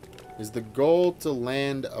 Is the goal to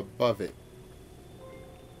land above it?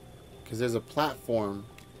 Because there's a platform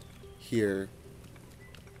here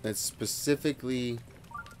that's specifically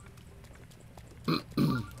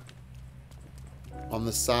on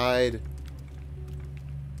the side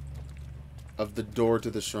of the door to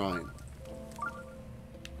the shrine.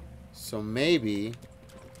 So maybe...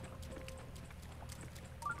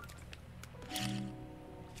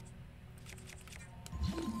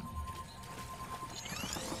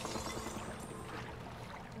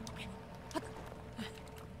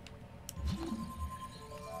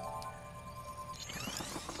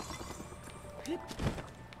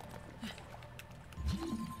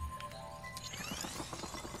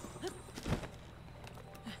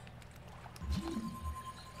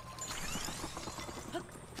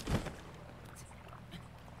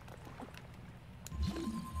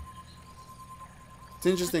 It's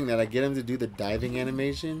interesting that I get him to do the diving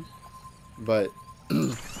animation, but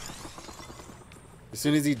as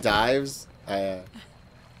soon as he dives, I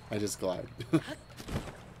just glide.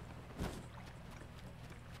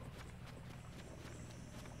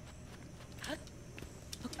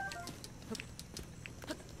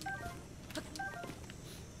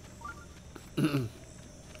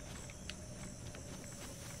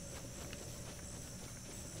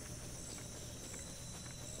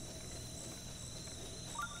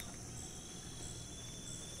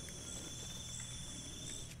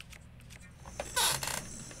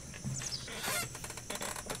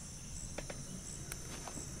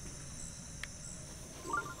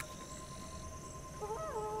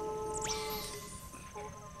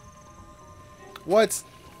 What?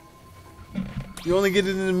 You only get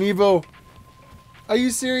it in Amiibo? Are you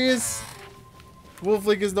serious?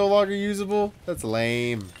 Wolflink is no longer usable? That's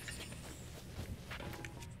lame.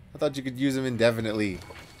 thought you could use them indefinitely.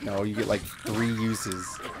 No, you get like 3 uses.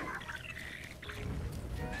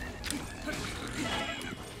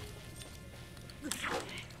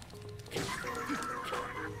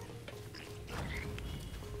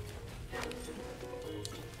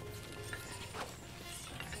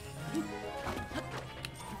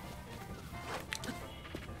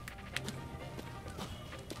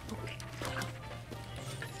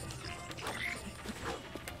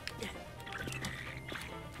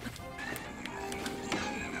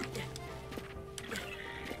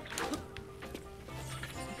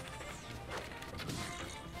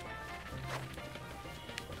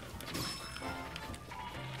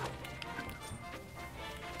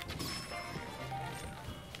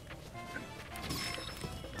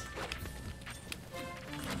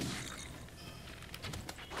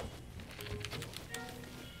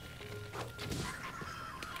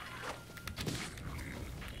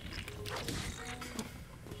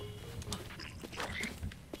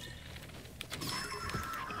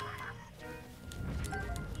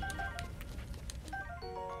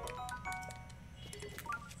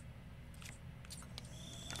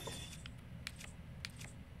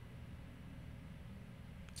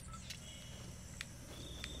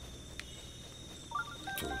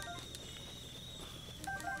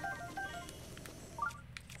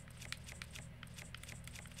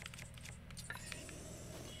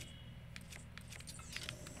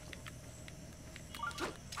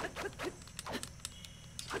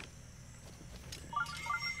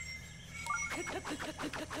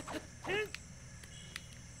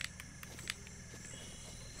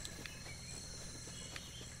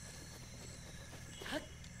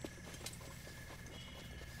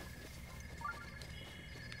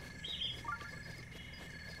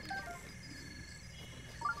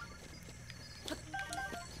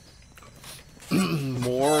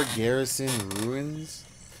 More garrison ruins?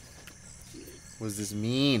 What does this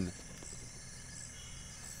mean?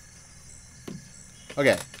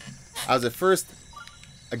 Okay. I was at first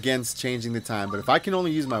against changing the time, but if I can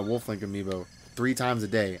only use my Wolflink Amiibo 3 times a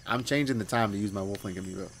day, I'm changing the time to use my Wolflink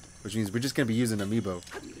Amiibo. Which means we're just going to be using Amiibo.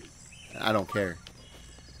 I don't care.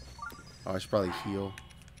 Oh, I should probably heal.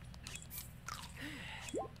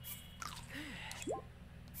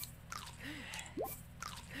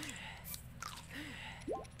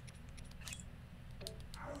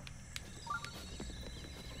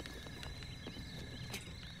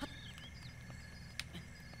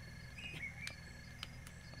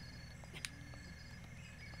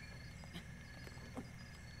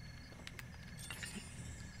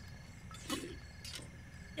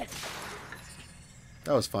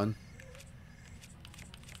 That was fun.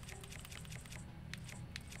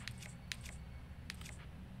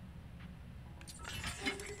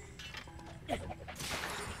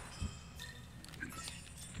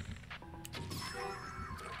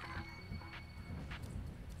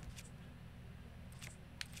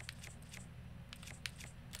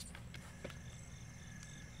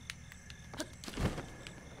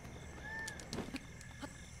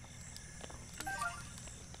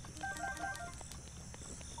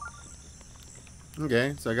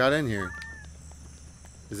 Okay, so I got in here.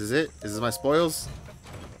 Is this it? Is this my spoils?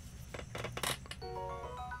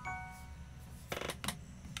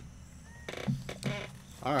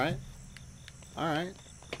 Alright. Alright.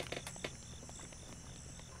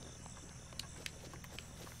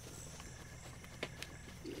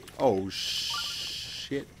 Oh,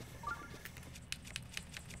 shit.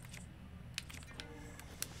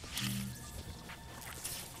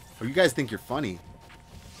 Oh, you guys think you're funny.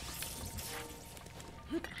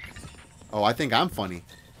 Oh, I think I'm funny.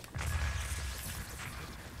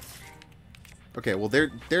 Okay, well their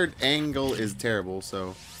angle is terrible,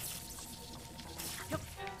 so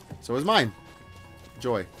is mine.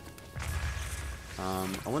 Joy. I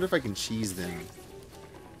wonder if I can cheese them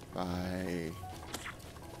by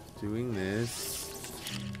doing this.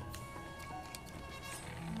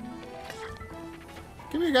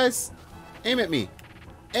 Come here, guys. Aim at me.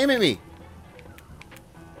 Aim at me.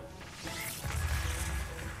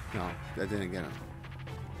 No, that didn't get him.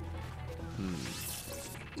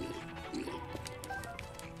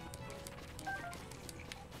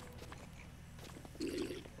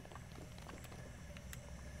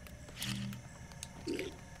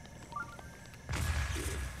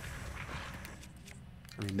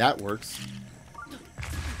 I mean, that works.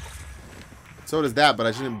 So does that, but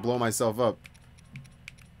I shouldn't blow myself up.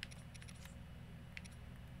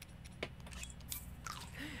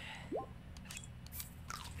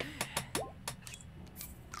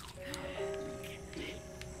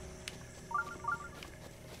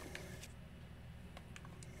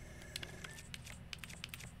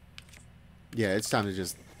 Yeah, it's time to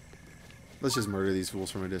just... Let's just murder these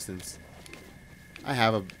fools from a distance. I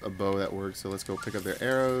have a bow that works, so let's go pick up their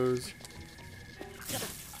arrows.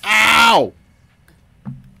 Ow!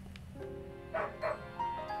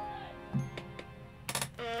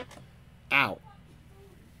 Ow.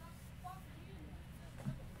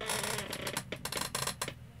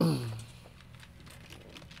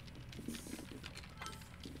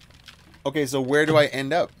 Okay, so where do I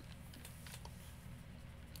end up?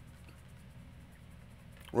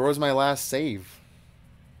 Where was my last save?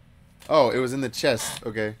 Oh, it was in the chest.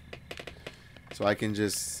 Okay. So I can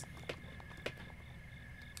just...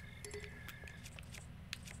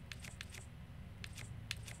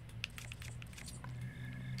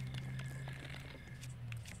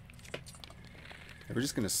 Are we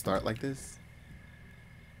just gonna start like this?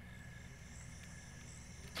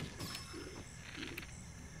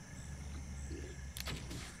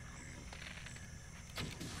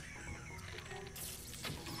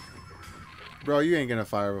 Bro, you ain't gonna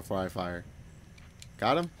fire before I fire.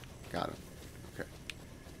 Got him? Got him. Okay.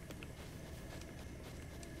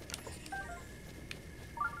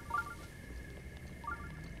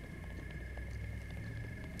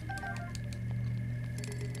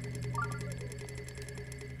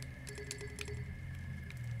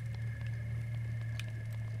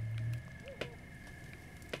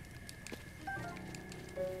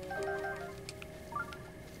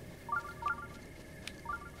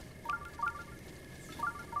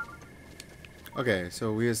 Okay,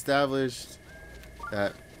 so we established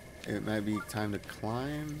that it might be time to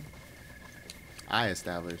climb. I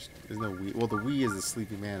established. There's no we. Well, the we is the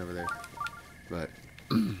sleepy man over there. But...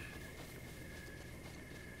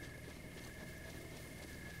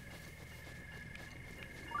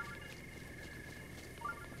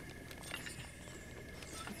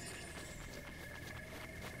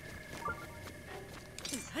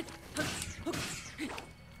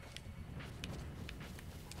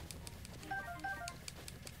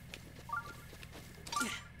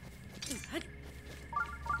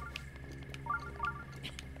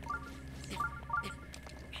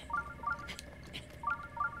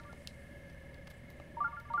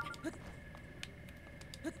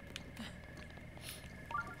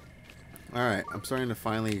 Alright, I'm starting to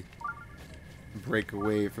finally break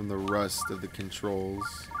away from the rust of the controls.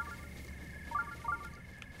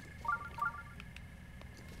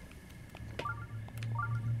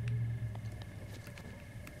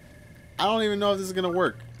 I don't even know if this is gonna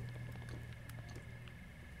work.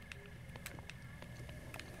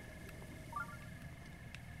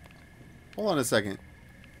 Hold on a second.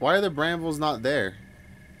 Why are the brambles not there?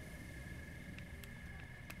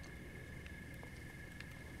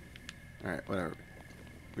 Alright, whatever.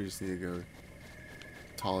 We just need to go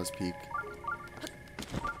tallest peak.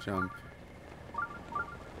 Jump.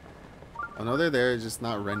 Oh no, they're there, just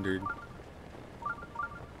not rendered.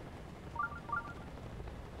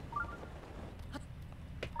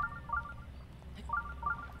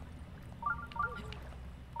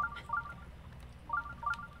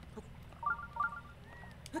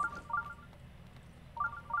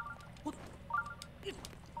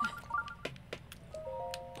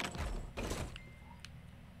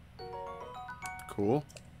 Cool.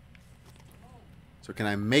 So can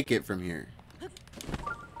I make it from here?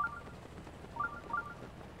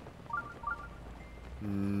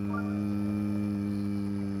 No.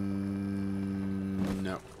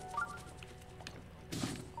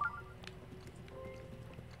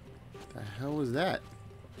 The hell was that?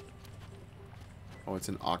 Oh, it's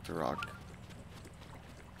an Octorok.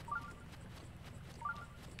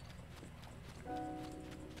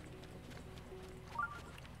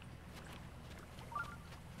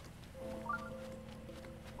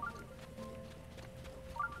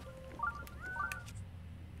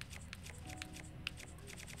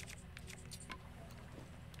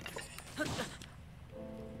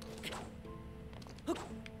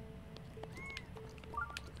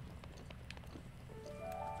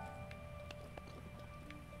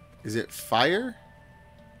 Is it fire?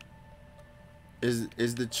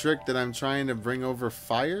 Is the trick that I'm trying to bring over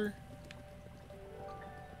fire?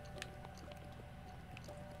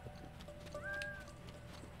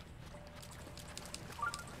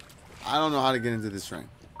 I don't know how to get into this shrine.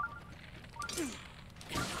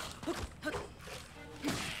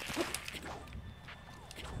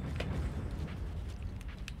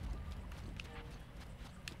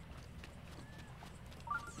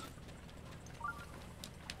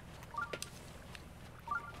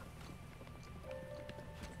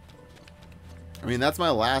 I mean, that's my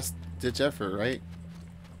last ditch effort, right?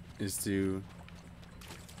 Is to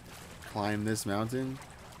climb this mountain.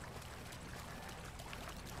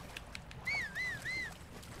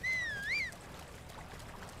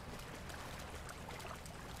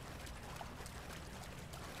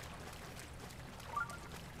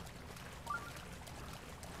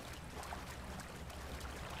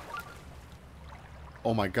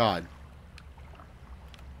 Oh my god.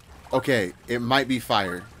 Okay, it might be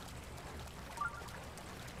fire.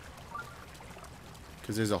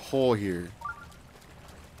 Because there's a hole here.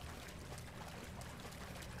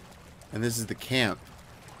 And this is the camp,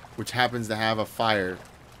 which happens to have a fire.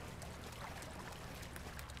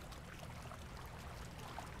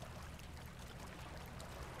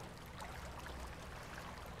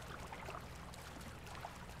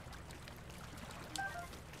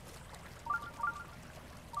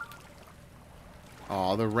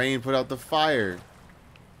 Oh, the rain put out the fire.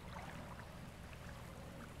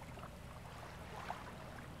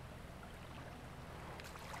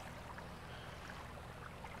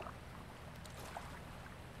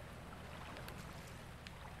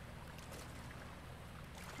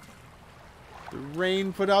 The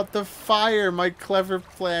rain put out the fire. My clever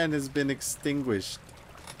plan has been extinguished.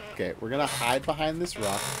 Okay, we're gonna hide behind this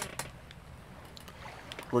rock.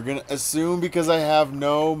 We're gonna assume because I have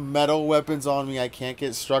no metal weapons on me, I can't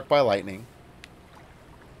get struck by lightning.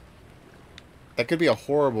 That could be a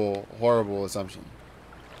horrible, horrible assumption.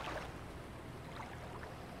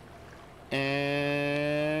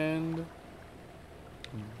 And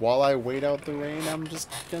while I wait out the rain, I'm just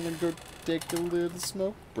gonna go take a little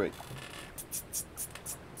smoke break.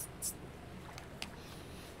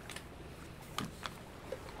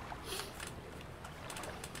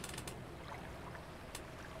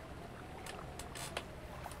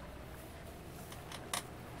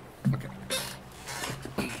 Okay.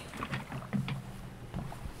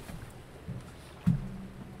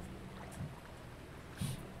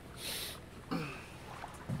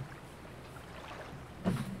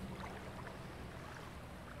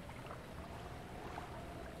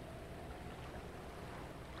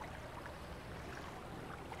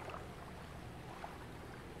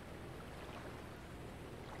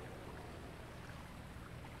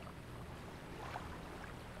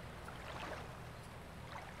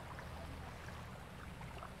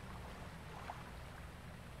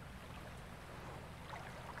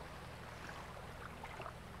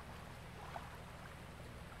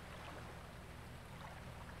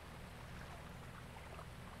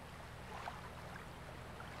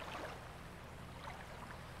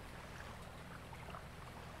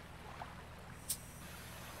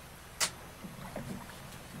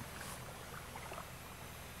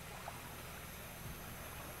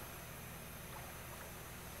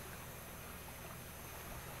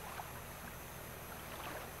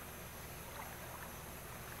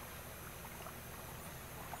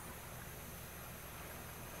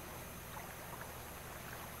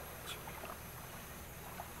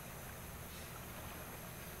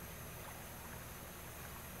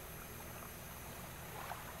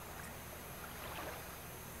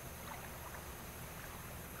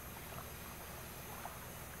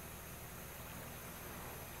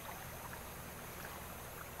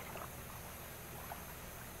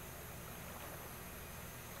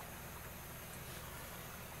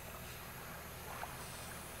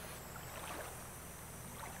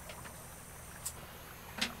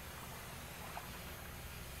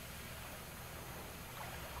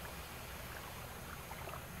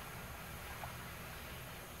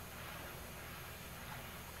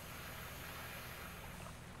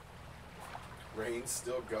 Rain's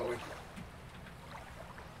still going.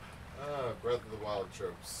 Ah, Breath of the Wild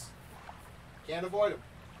tropes. Can't avoid them.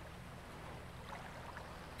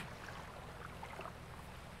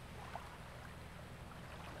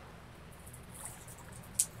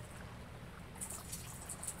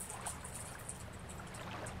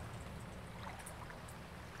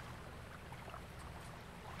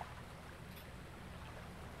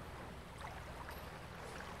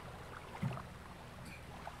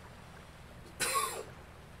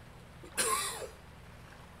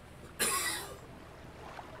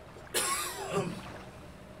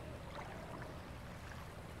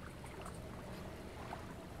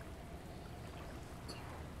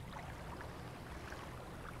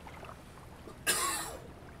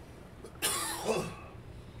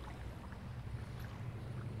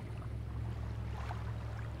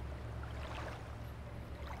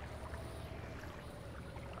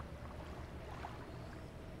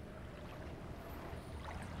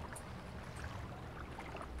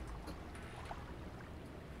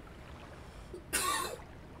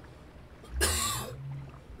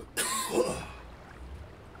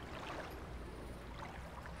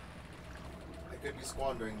 I could be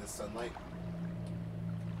squandering this sunlight,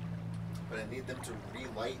 but I need them to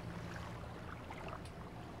relight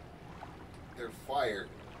their fire.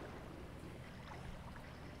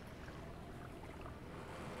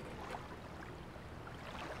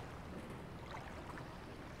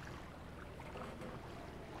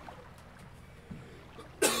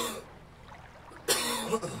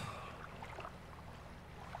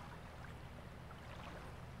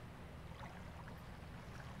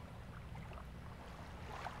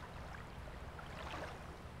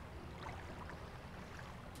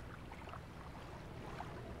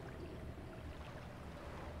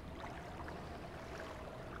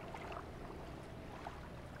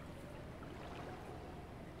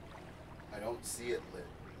 don't see it lit.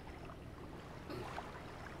 Do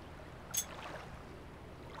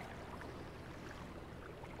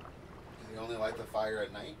they only light the fire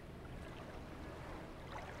at night?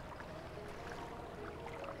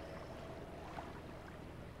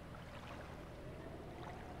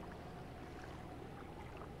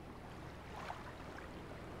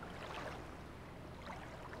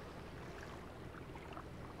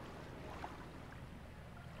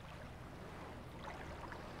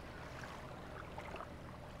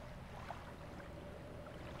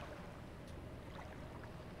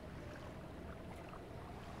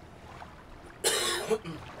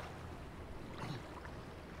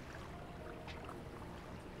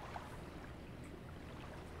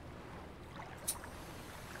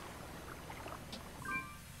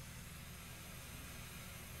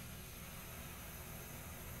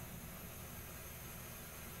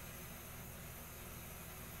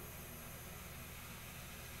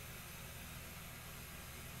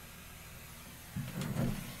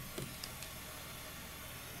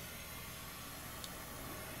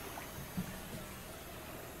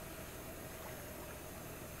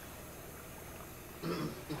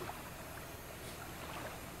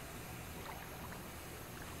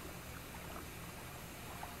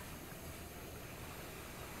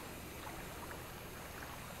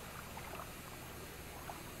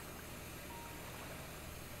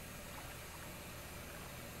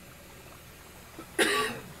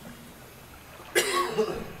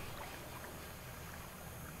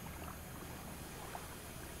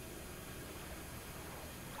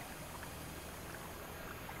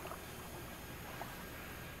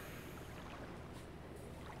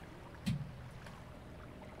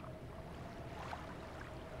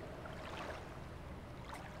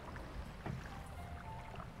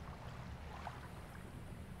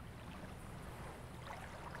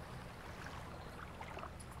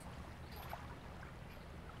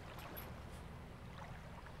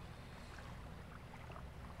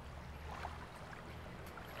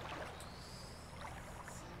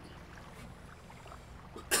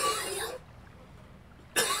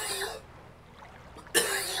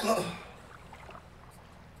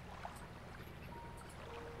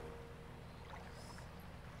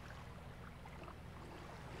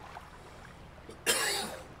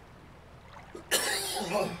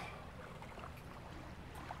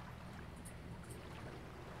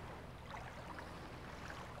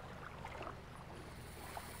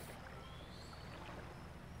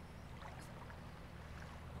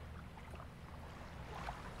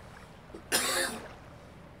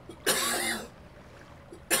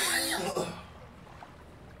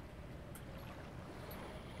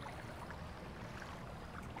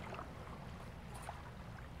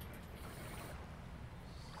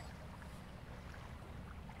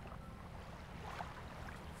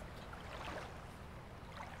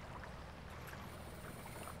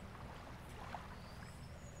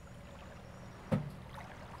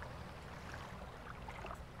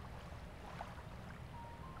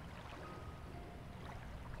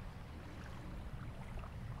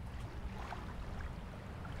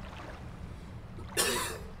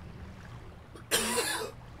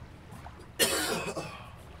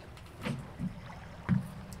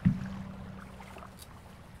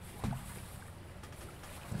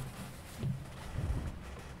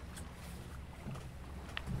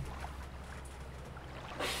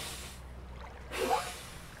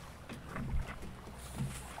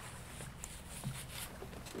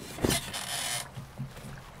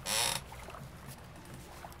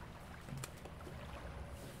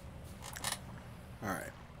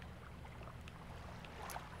 Alright.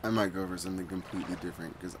 I might go for something completely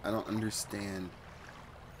different because I don't understand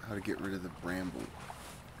how to get rid of the bramble.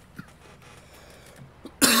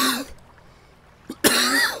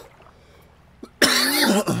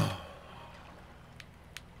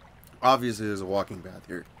 Obviously there's a walking path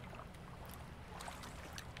here.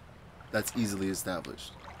 That's easily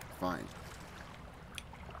established. Fine.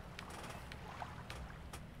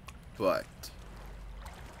 But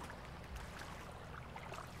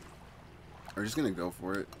we're just gonna go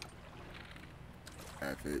for it.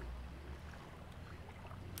 F it.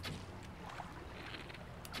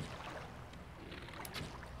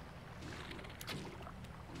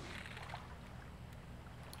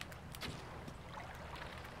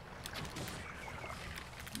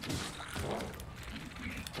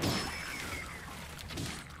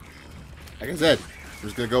 Like I said, we're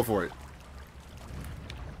just gonna go for it.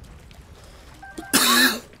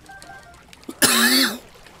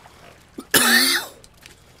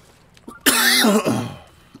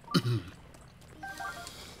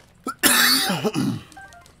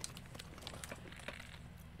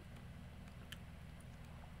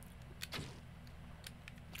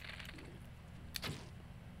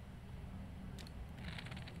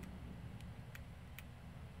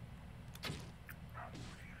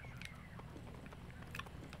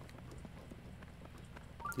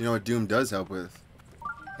 You know what Doom does help with?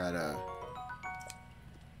 That,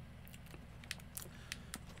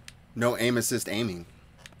 no aim assist aiming.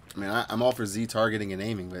 I mean, I'm all for Z targeting and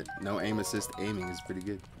aiming, but no aim assist aiming is pretty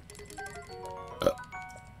good. Oh,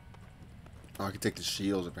 I can take the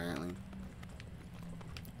shields, apparently.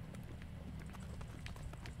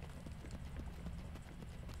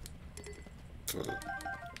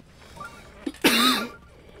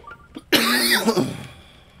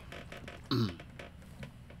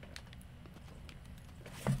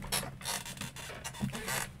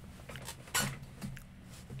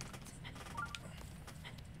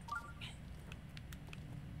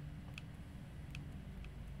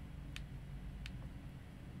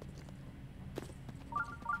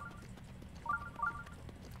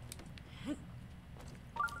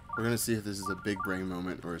 We're gonna see if this is a big brain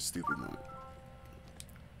moment or a stupid moment.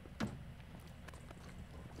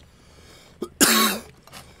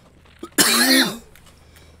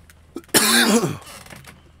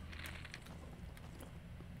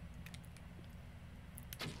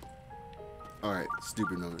 Alright,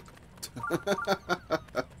 stupid moment.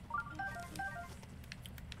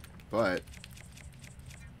 But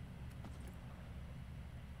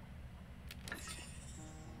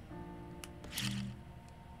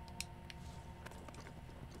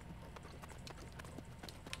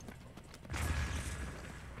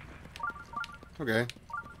okay,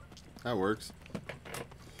 that works.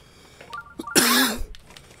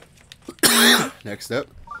 Next up.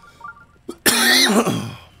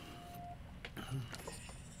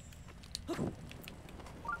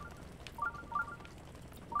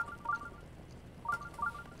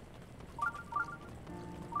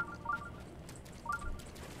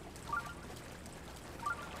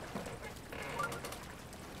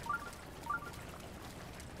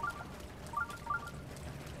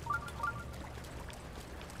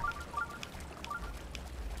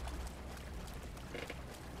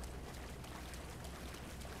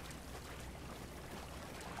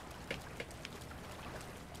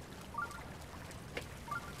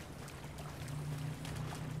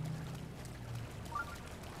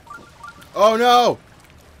 Oh no!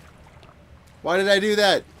 Why did I do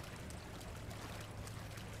that?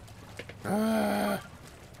 I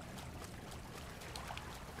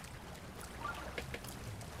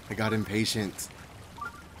got impatient.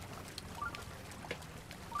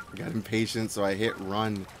 So I hit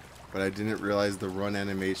run, but I didn't realize the run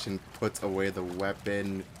animation puts away the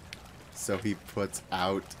weapon, so he puts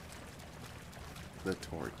out the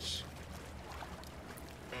torch.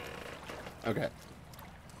 Okay.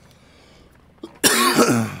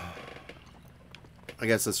 I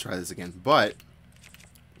guess let's try this again, but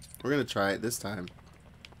we're gonna try it this time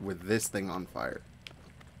with this thing on fire.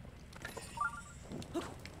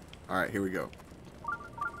 Alright, here we go.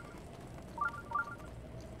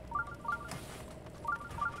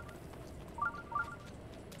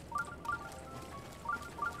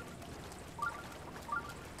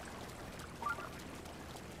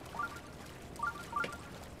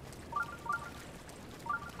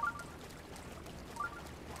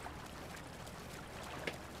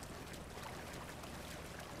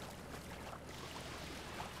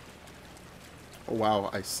 Oh wow,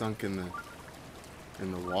 I sunk in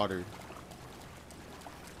the water.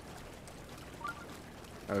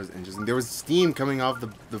 That was interesting. There was steam coming off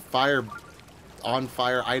the fire on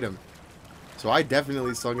fire item. So I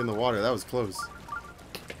definitely sunk in the water. That was close.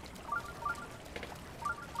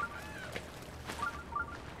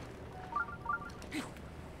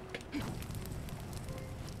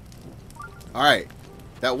 Alright.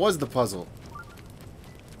 That was the puzzle.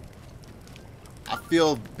 I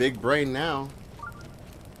feel big brain now.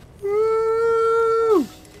 Woo!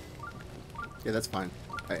 Yeah, that's fine.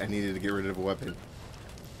 I needed to get rid of a weapon.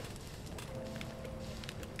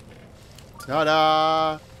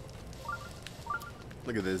 Ta-da!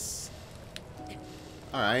 Look at this.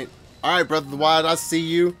 Alright. Alright, Breath of the Wild, I see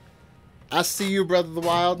you. I see you, Breath of the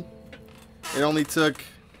Wild. It only took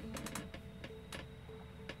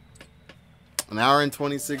an hour and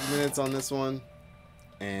 26 minutes on this one.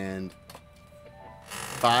 And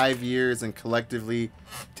 5 years and collectively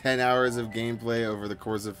 10 hours of gameplay over the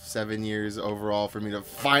course of 7 years overall for me to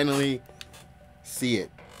finally see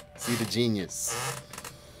it. See the genius.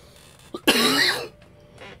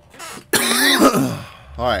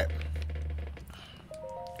 Alright.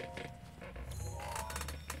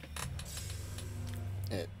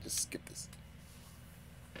 Yeah, just skip this.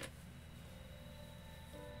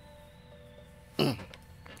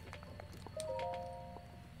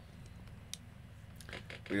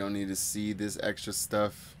 We don't need to see this extra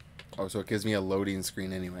stuff. Oh, so it gives me a loading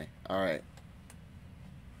screen anyway. Alright.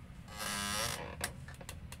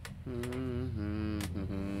 To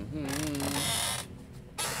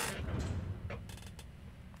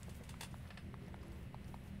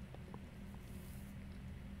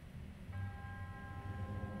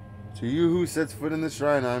you who sets foot in the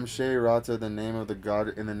shrine, I am Shea Rata, the name of the god.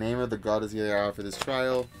 In the name of the goddess, here I offer this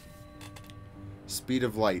trial. Speed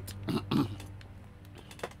of light.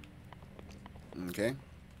 Okay.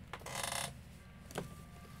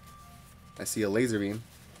 I see a laser beam.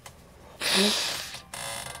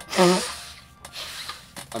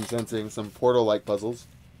 I'm sensing some portal-like puzzles.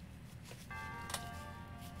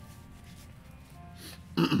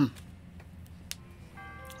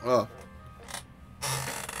 Oh.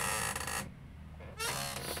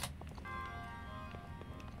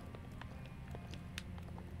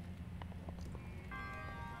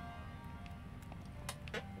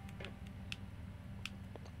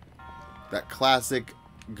 That classic,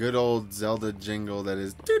 good old Zelda jingle that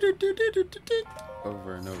is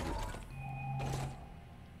over and over.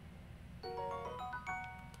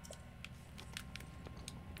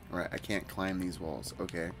 Alright, I can't climb these walls.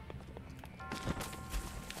 Okay.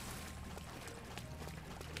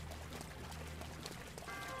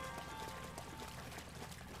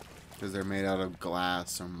 Because they're made out of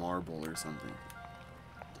glass or marble or something.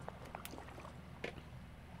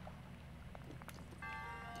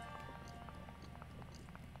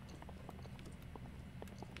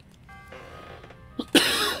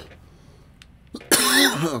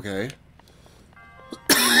 Okay.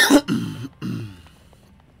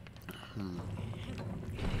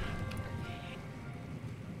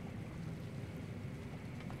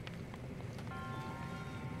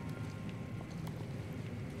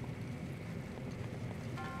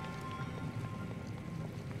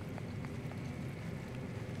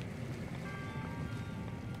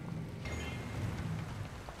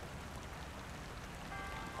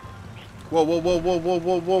 Whoa, whoa, whoa, whoa, whoa,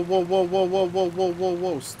 whoa, whoa, whoa, whoa, whoa, whoa, whoa, whoa, whoa,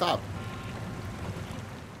 whoa, stop.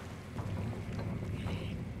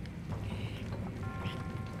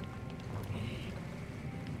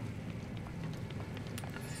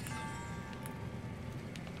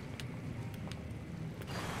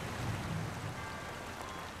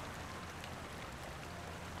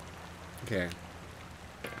 Okay.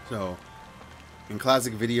 So, in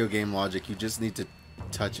classic video game logic, you just need to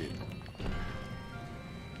touch it.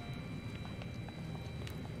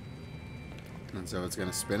 And so it's going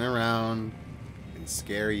to spin around and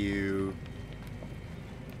scare you.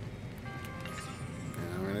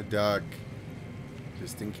 And I'm going to duck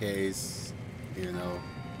just in case, you know,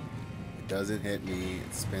 it doesn't hit me.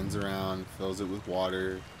 It spins around, fills it with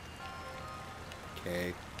water.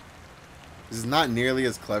 Okay. This is not nearly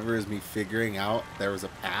as clever as me figuring out there was a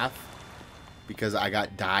path because I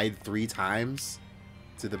got died 3 times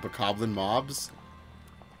to the Bokoblin mobs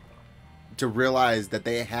to realize that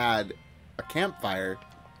they had a campfire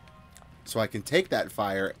so I can take that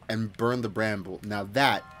fire and burn the bramble. Now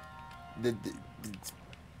that it's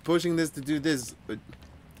pushing this to do this, but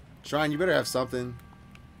Shrine, you better have something.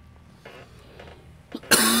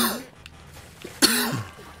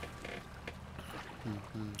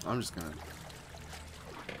 I'm just gonna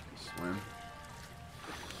swim.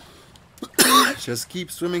 Just keep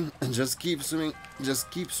swimming, and just keep swimming, just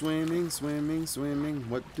keep swimming, swimming, swimming.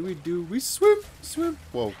 What do? We swim, swim.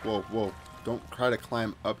 Whoa, whoa, whoa. Don't try to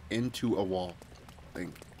climb up into a wall.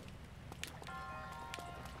 Thing.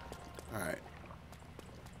 Alright.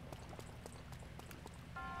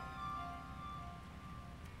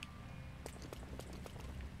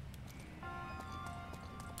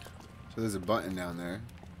 So there's a button down there.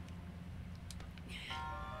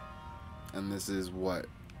 And this is what?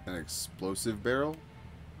 An explosive barrel?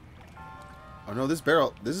 Oh no, this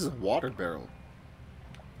is a water barrel.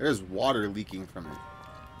 There's water leaking from it.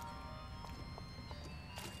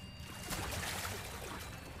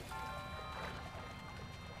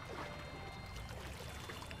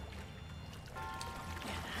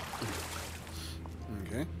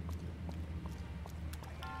 Okay.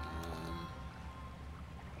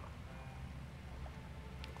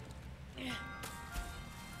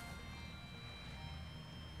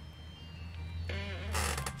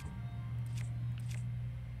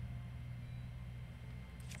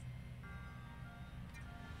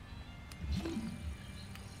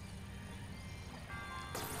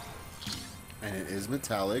 And it is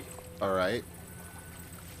metallic. Alright.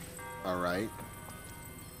 Alright.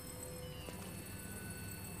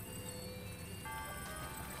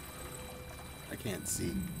 I can't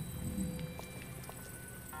see.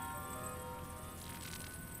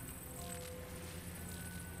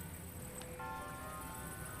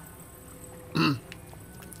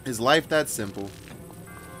 Is life that simple?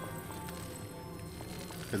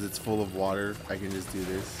 Because it's full of water, I can just do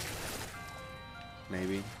this.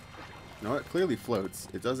 Maybe. No, it clearly floats.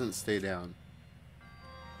 It doesn't stay down.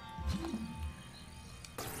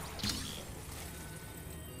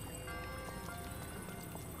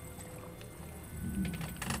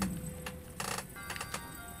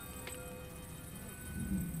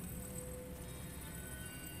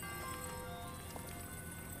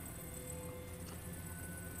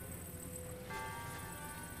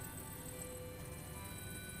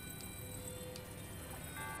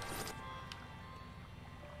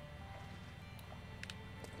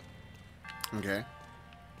 Okay.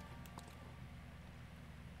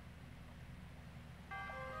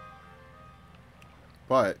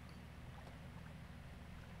 But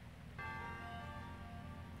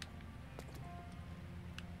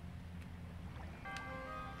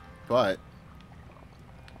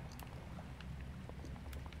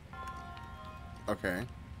okay.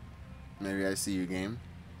 Maybe I see you, game.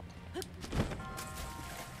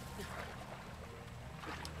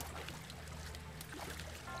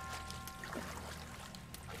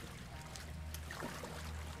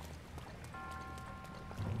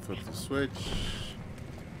 Flip the switch.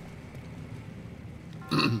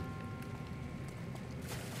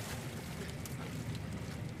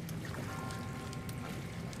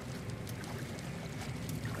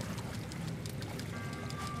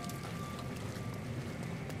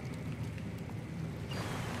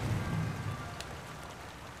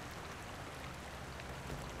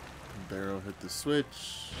 Barrel hit the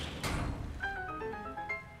switch.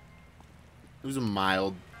 It was a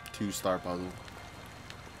mild 2-star puzzle.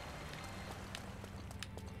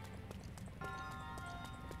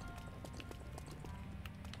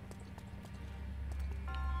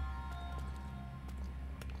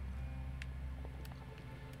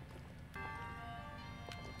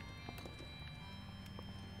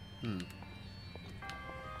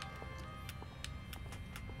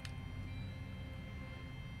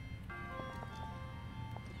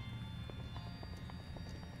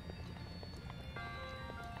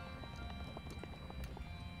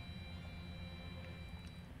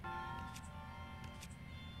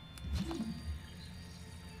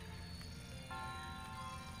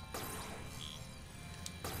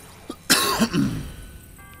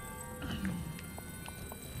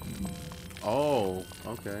 Oh,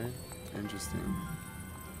 okay. Interesting.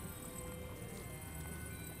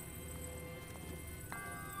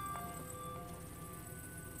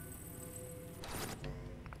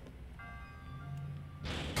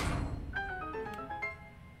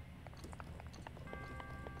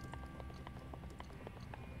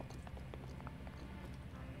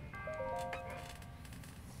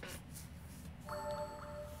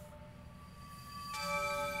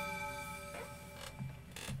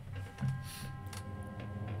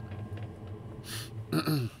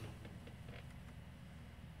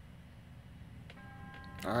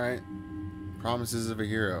 Alright. Promises of a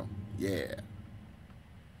Hero. Yeah.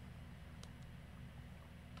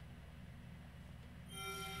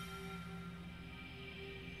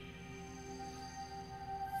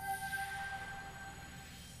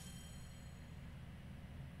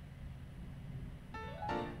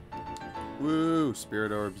 Woo!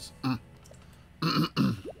 Spirit orbs.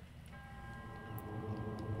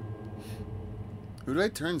 Who do I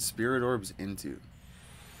turn spirit orbs into?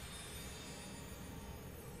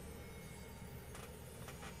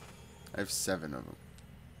 I have 7 of them.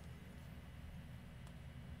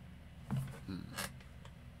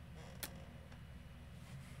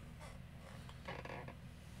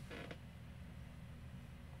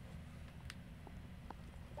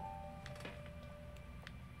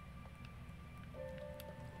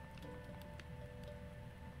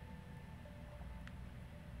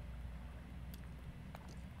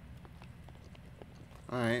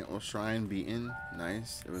 Alright, well, Shrine beaten.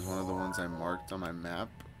 Nice. It was one of the ones I marked on my map.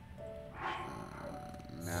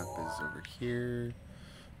 Map is over here.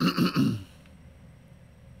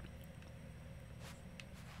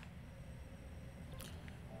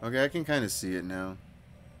 Okay, I can kind of see it now.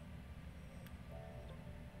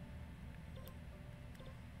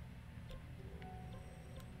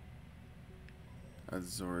 That's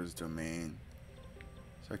Zora's domain.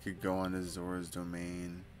 So I could go on to Zora's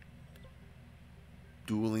domain.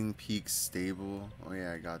 Dueling Peaks Stable. Oh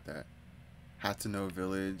yeah, I got that. Hatano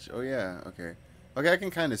Village. Oh yeah, okay. Okay, I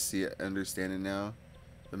can kind of see it, understand it now.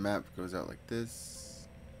 The map goes out like this.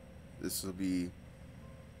 This will be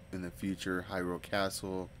in the future Hyrule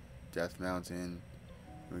Castle, Death Mountain.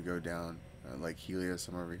 We go down like Helios,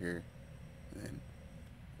 I'm over here. And then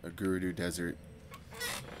a Gerudo Desert.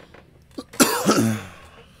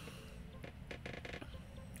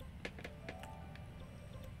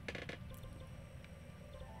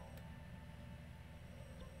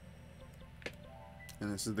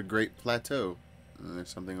 And this is the Great Plateau. And there's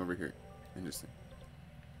something over here. Interesting.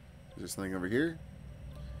 Is there something over here?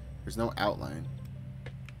 There's no outline.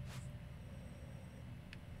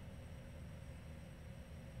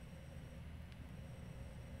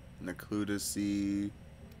 And a clue to see.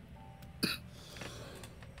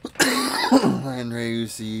 Landrayu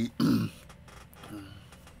see.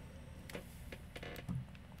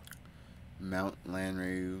 Mount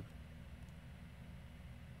Landrayu.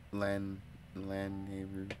 Landrayu.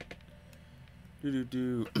 Do do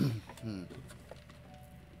do.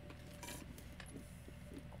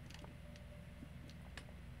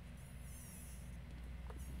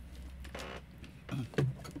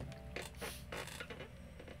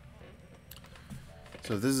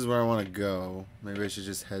 So if this is where I want to go, maybe I should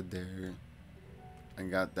just head there. I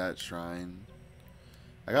got that shrine.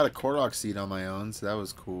 I got a Korok seed on my own, so that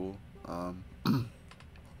was cool.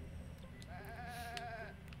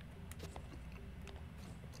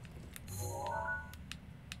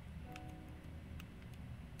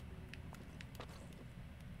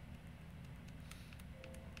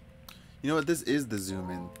 You know what? This is the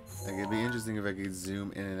zoom in. Like, it'd be interesting if I could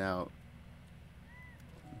zoom in and out.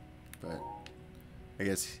 But I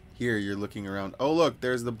guess here you're looking around. Oh, look,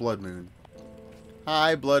 there's the Blood Moon.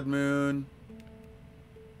 Hi, Blood Moon.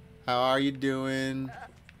 How are you doing?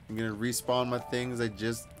 I'm gonna respawn my things I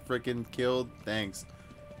just freaking killed. Thanks.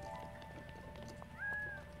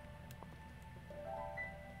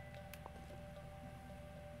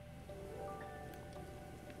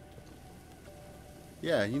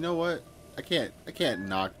 Yeah, you know what? I can't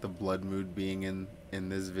knock the Blood Moon being in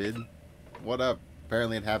this vid. What up?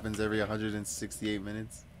 Apparently it happens every 168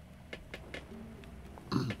 minutes.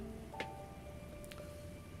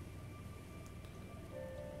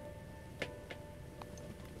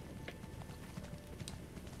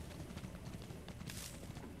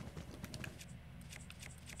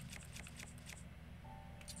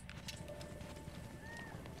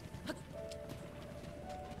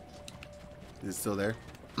 Is it still there?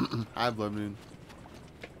 Hi, Blood Moon.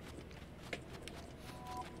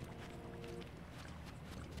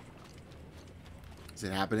 Is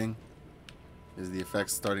it happening? Is the effect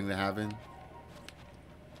starting to happen?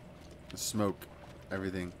 The smoke.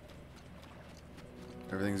 Everything.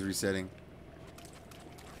 Everything's resetting.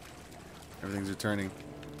 Everything's returning.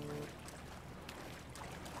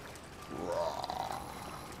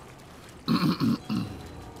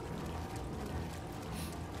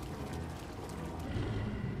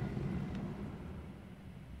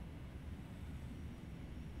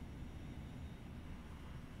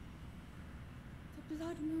 The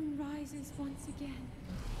blood moon rises once again.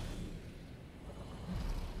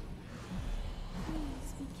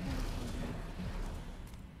 Please be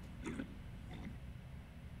careful.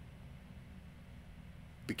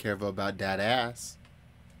 Be careful about that ass.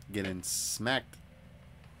 Getting smacked.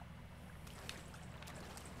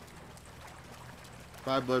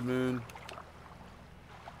 Bye, Blood Moon.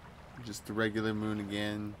 Just the regular moon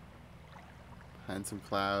again. Behind some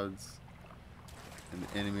clouds. And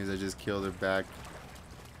the enemies I just killed are back.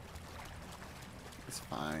 It's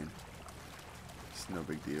fine. It's no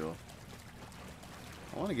big deal.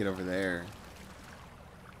 I want to get over there.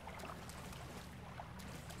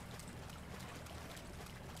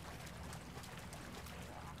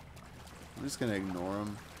 I'm just going to ignore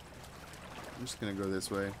them. I'm just going to go this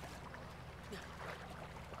way.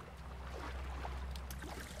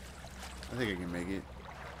 I think I can make it.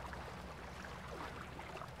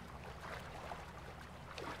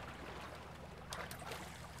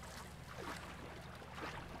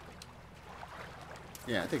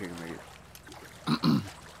 Yeah, I think I can make it.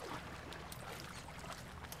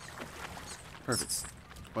 Perfect.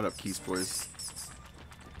 What up, Keys boys?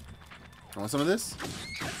 Want some of this?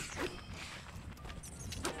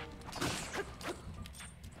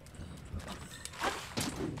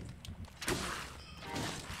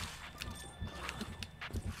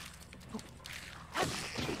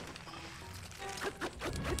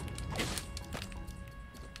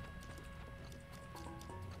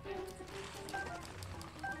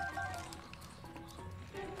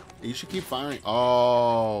 You should keep firing.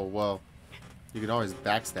 Oh, well. You can always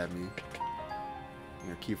backstab me. You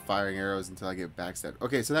know, keep firing arrows until I get backstabbed.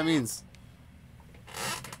 Okay, so that means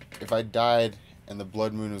if I died and the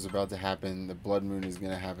Blood Moon was about to happen, the Blood Moon is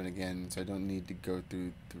going to happen again, so I don't need to go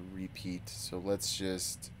through the repeat. So let's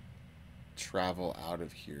just travel out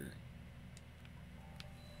of here.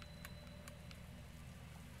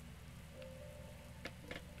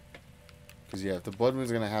 Because, yeah, if the Blood Moon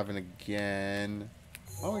is going to happen again...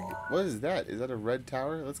 Oh, what is that? Is that a red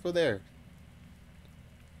tower? Let's go there.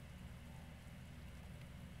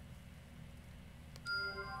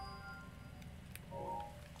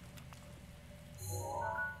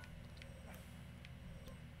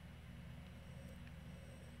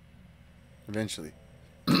 Eventually.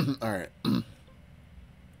 Alright.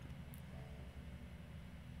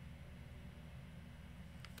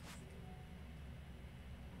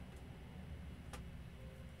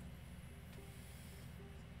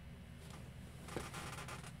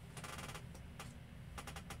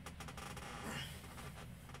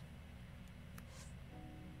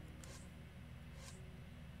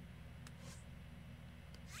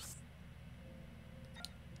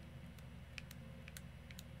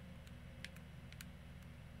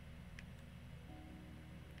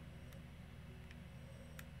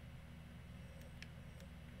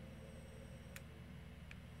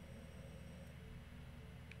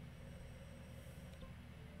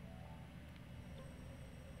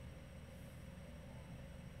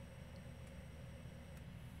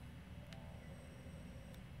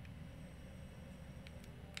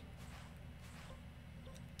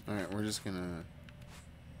 Alright, we're just gonna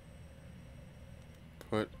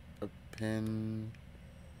put a pin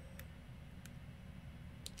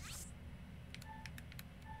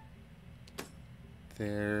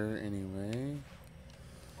there anyway.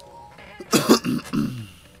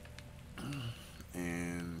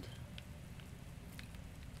 And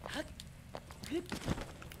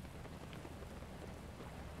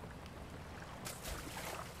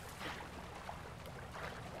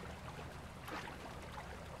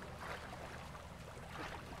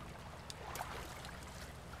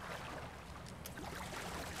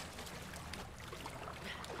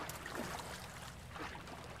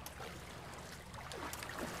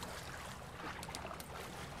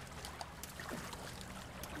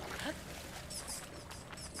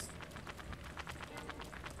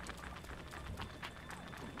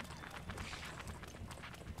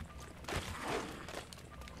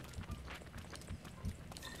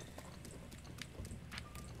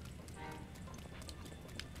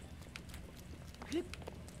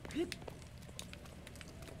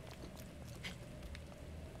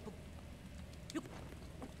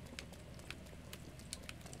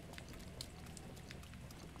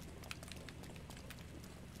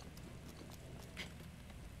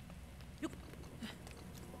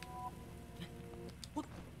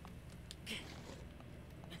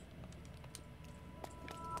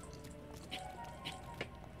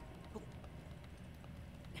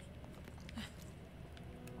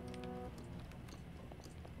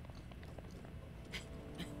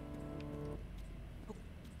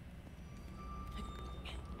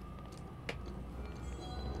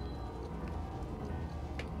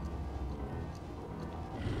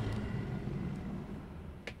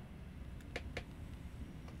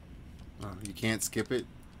oh, you can't skip it.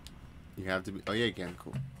 You have to be. Oh yeah, you can.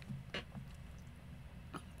 Cool.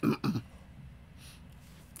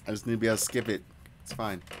 I just need to be able to skip it. It's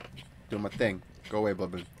fine. Doing my thing. Go away,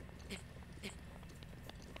 Bubba.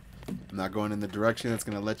 I'm not going in the direction that's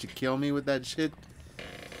gonna let you kill me with that shit.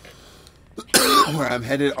 Where I'm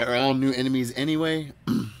headed are all new enemies anyway.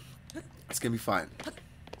 It's gonna be fine.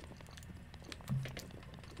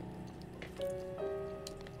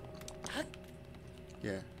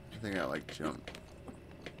 Yeah, I think I like jump.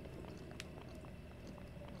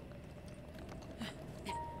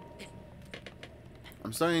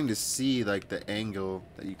 I'm starting to see like the angle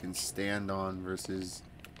that you can stand on versus.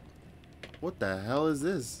 What the hell is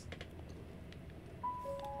this?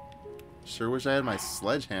 Sure wish I had my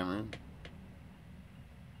sledgehammer.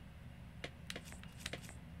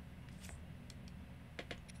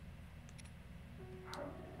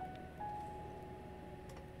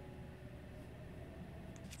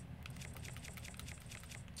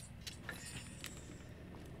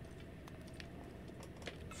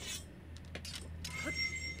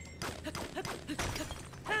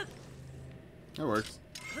 That works.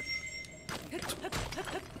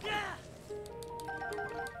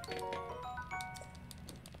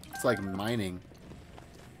 It's like mining.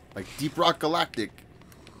 Like Deep Rock Galactic.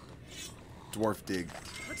 Dwarf dig.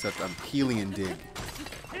 Except I'm healing and dig.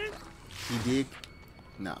 He dig?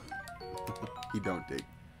 No. He don't dig.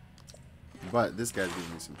 But this guy's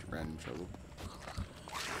giving me some random trouble.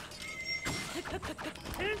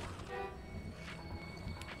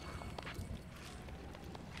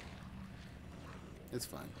 It's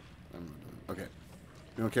fine. Okay.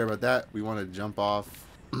 We don't care about that. We want to jump off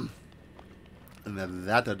in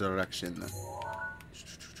that direction.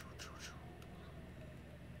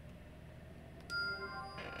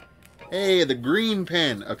 Hey, the green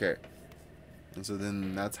pen. Okay. And so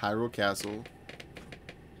then that's Hyrule Castle.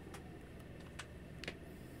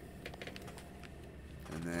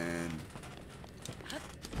 And then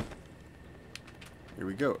here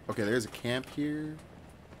we go. Okay, there's a camp here.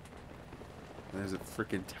 There's a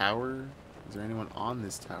freaking tower. Is there anyone on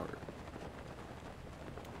this tower?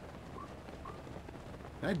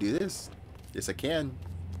 Can I do this? Yes, I can.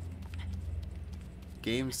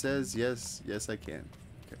 Game says yes. Yes, I can.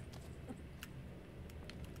 Okay.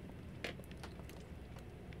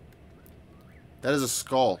 That is a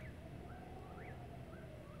skull.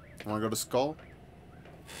 Want to go to skull?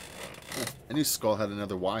 Oh, I knew skull had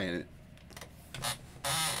another Y in it.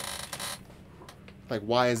 Like,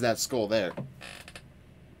 why is that skull there?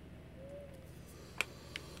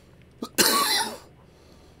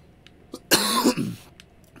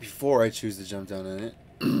 Before I choose to jump down in it.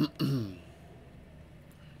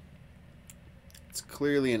 It's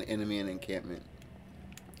clearly an enemy and encampment.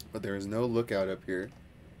 But there is no lookout up here.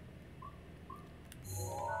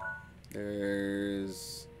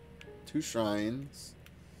 There's 2 shrines.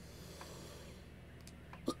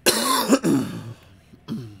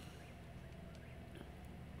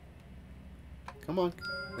 Come on.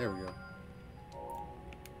 There we go.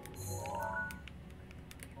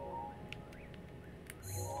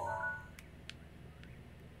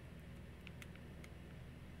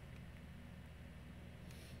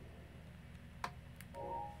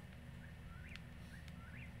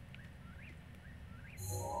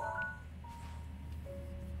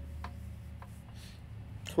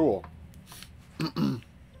 Cool.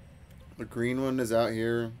 The green one is out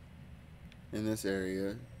here in this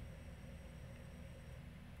area.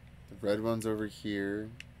 The red one's over here.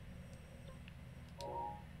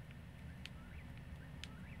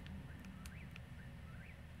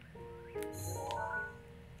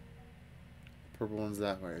 Purple one's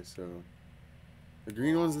that way, so the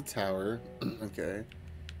green one's the tower. Okay.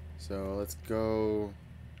 So let's go.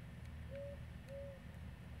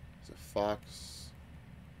 There's a fox.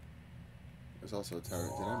 There's also a tower.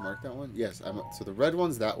 Did I mark that one? Yes. So the red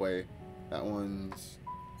one's that way. That one's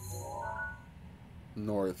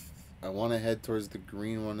north. I want to head towards the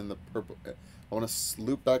green one and the purple. I want to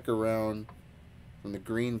loop back around from the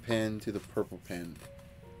green pin to the purple pin.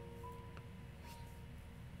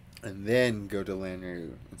 And then go to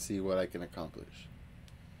Lanayru and see what I can accomplish.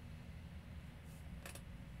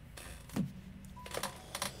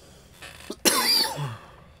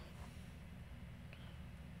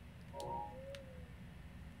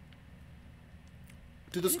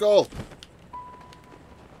 To the skull!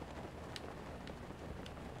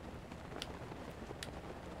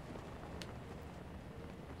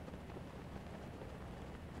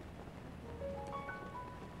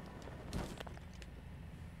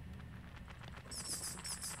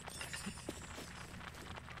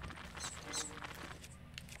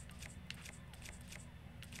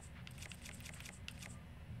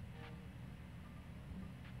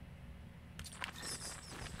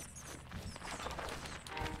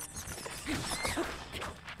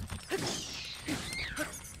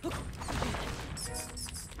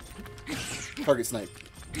 Target snipe.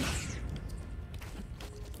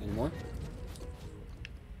 Any more?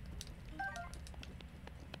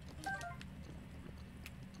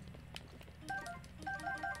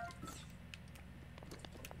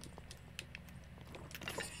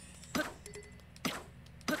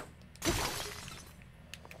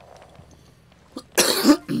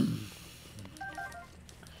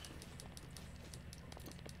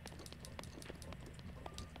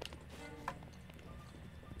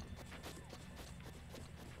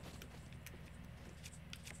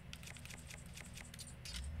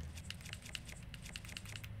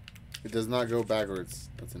 It does not go backwards.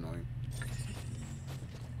 That's annoying.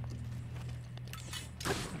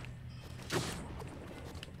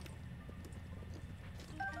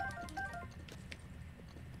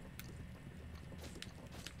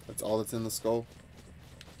 That's all that's in the skull?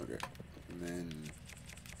 Okay. And then...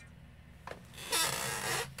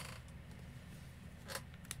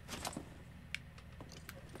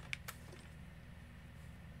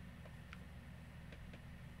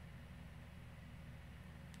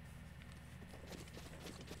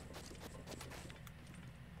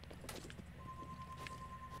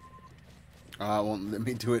 it won't let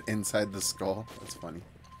me do it inside the skull. That's funny.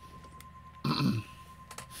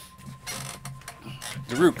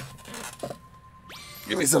 Daruk!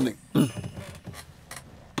 Give me something!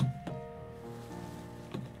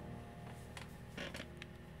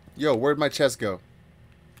 Yo, where'd my chest go?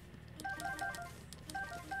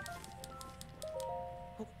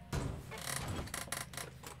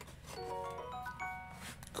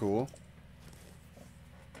 Cool.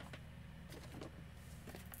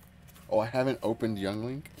 Oh, I haven't opened Young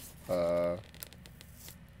Link.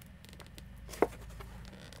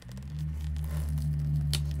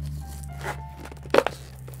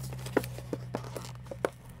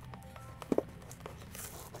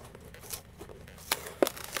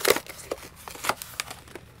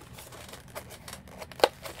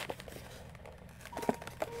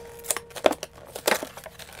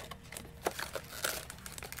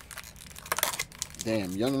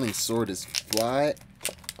 Damn, Young Link's sword is fly.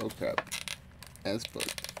 Oh crap. As fuck.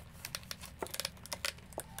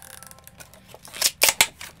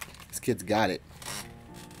 This kid's got it.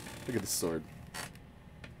 Look at the sword.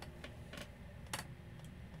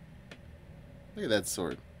 Look at that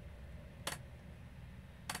sword.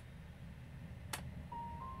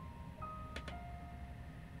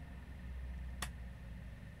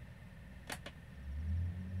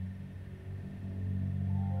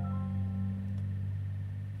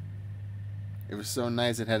 It was so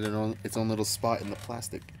nice it had its own little spot in the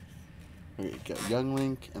plastic. Okay, you got Young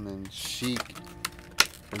Link, and then Sheik,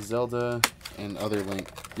 and Zelda, and other Link.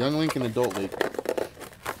 Young Link and Adult Link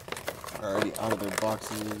are already out of their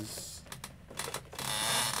boxes.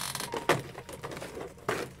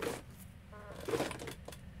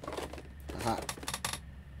 Aha.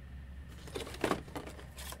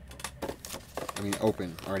 I mean,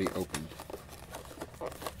 open. Already open.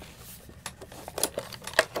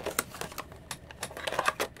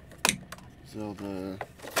 Zelda.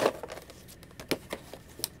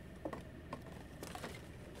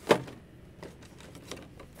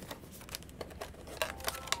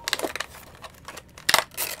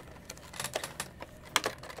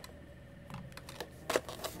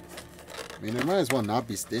 I mean, I might as well not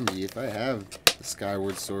be stingy. If I have the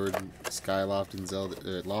Skyward Sword, Skyloft, and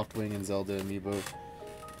Zelda, Loftwing and Zelda amiibo,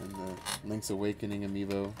 and the Link's Awakening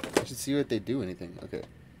amiibo, I should see what they do. Anything? Okay.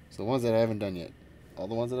 So the ones that I haven't done yet, all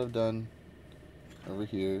the ones that I've done over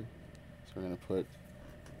here. So we're gonna put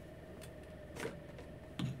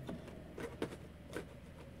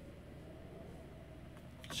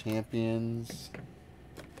Champions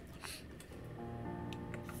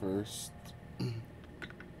first.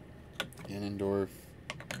 Ganondorf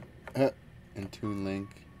and Toon Link.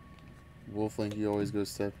 Wolf Link, he always goes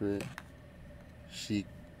separate. Sheik,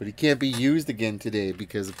 but he can't be used again today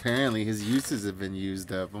because apparently his uses have been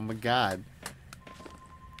used up. Oh my god.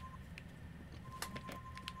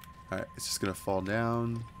 Alright, it's just gonna fall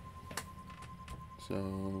down.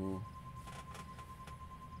 So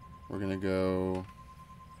we're gonna go.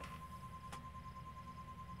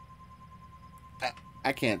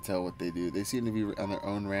 I can't tell what they do. They seem to be on their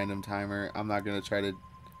own random timer. I'm not going to try to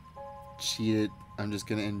cheat it. I'm just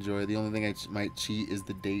going to enjoy. The only thing I might cheat is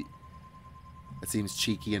the date. It seems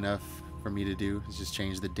cheeky enough for me to do. Is just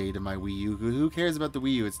change the date of my Wii U. Who cares about the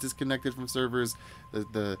Wii U? It's disconnected from servers.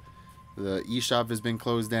 The eShop has been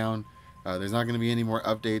closed down. There's not going to be any more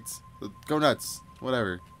updates. Go nuts.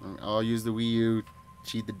 Whatever. I'll use the Wii U,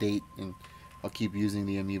 cheat the date, and I'll keep using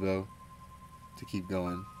the amiibo to keep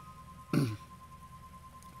going.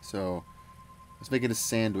 So, let's make it a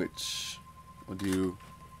sandwich. We'll do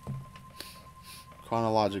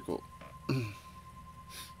chronological.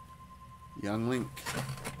 Young Link.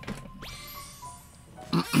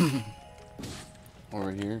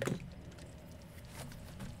 Over here.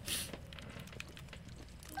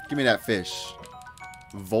 Give me that fish.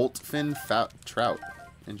 Voltfin trout.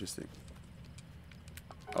 Interesting.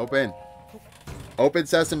 Open. Open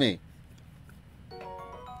sesame.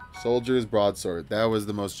 Soldier's broadsword. That was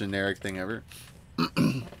the most generic thing ever.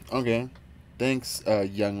 Okay. Thanks,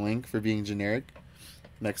 Young Link, for being generic.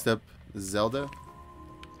 Next up, Zelda.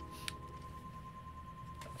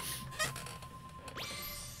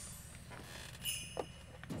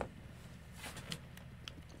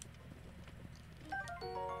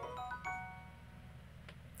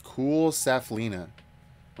 Cool Saflina.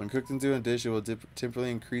 When cooked into a dish, it will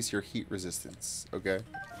temporarily increase your heat resistance. Okay.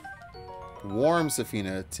 Warm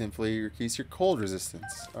Safina, temporarily increase your cold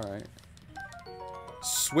resistance. Alright.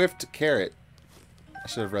 Swift Carrot. I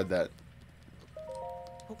should have read that.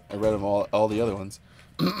 I read them all the other ones.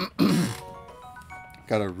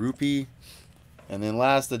 Got a Rupee. And then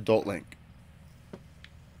last, Adult Link.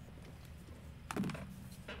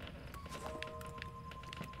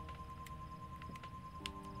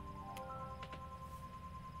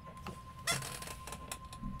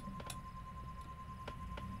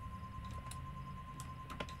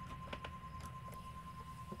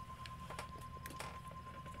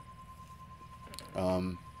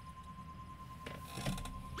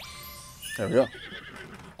 There we go.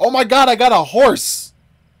 Oh my god, I got a horse!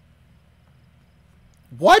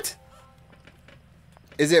 What?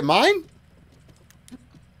 Is it mine?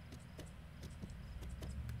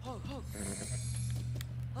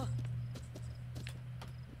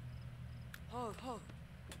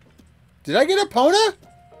 Did I get a Pona?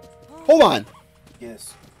 Hold on.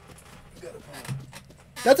 Yes. You got a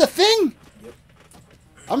Pona. That's a thing? Yep.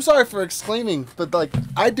 I'm sorry for exclaiming, but like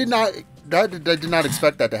I did not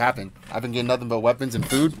expect that to happen. I've been getting nothing but weapons and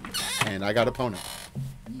food, and I got a Pona.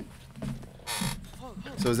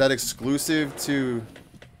 So is that exclusive to?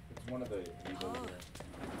 It's one of the Amiibo.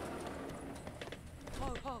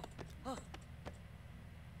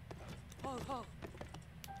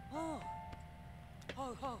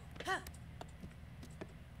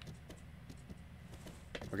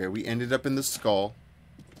 Okay, we ended up in the skull.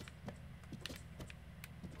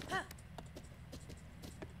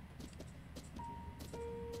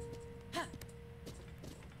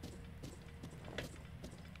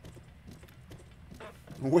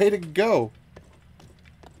 Way to go!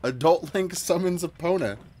 Adult Link summons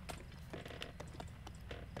Epona.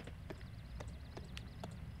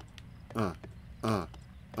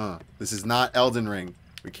 This is not Elden Ring.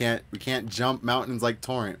 We can't jump mountains like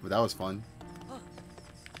Torrent, but that was fun.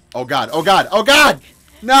 Oh god, oh god, oh god!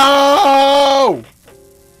 No!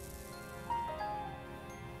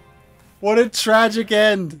 What a tragic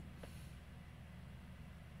end!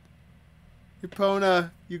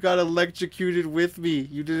 Epona, you got electrocuted with me.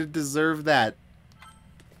 You didn't deserve that.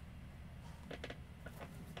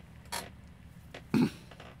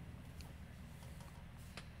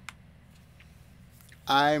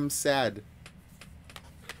 I'm sad.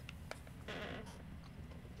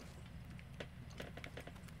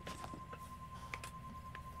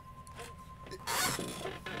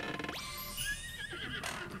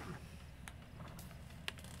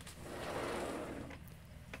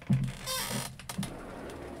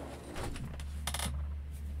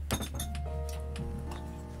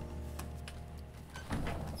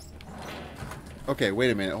 Okay,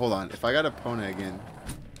 wait a minute. Hold on. If I got Epona again.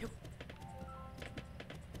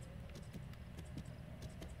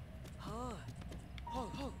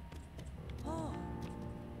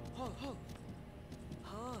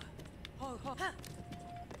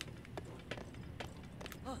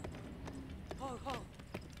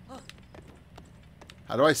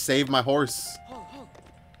 How do I save my horse?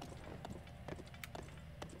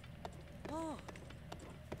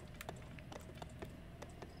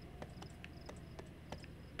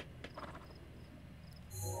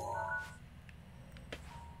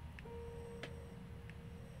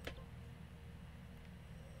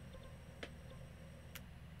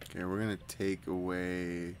 Okay, we're gonna take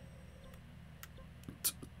away.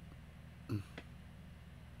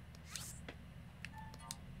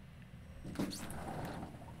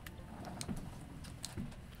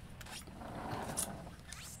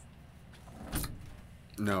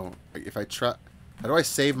 No, if I try, how do I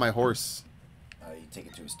save my horse? You take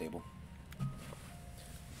it to a stable.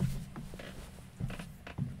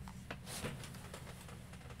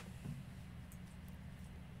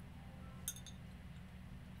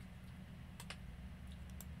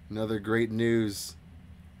 Another great news.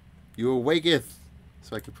 You awaketh,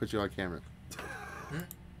 so I can put you on camera.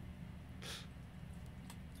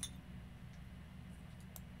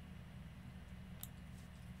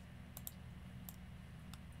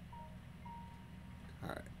 All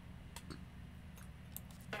right.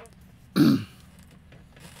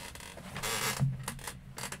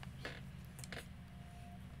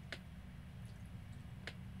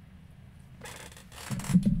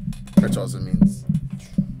 Which also means.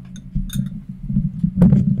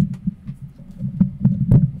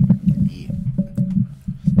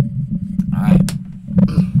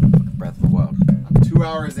 Breath of the Wild. I'm 2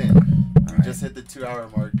 hours in. We just hit the 2 hour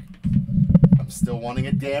mark. I'm still wanting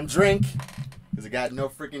a damn drink because I got no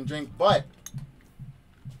freaking drink. But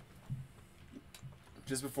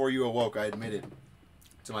just before you awoke, I admitted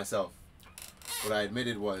to myself. What I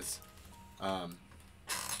admitted was that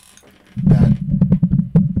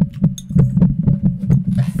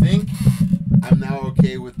I think I'm now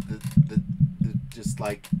okay with the just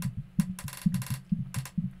like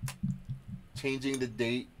changing the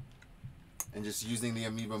date and just using the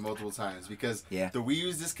Amiibo multiple times because the Wii U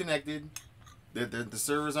is disconnected. The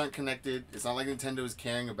servers aren't connected. It's not like Nintendo is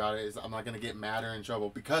caring about it. I'm not going to get mad or in trouble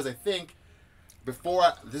because I think this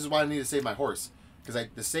is why I need to save my horse because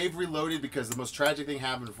the save reloaded because the most tragic thing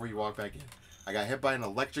happened before you walk back in. I got hit by an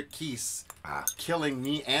electric keys, killing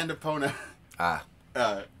me and Epona.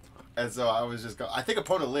 And so I was just I think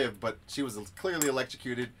Epona lived, but she was clearly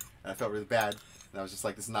electrocuted, and I felt really bad. And I was just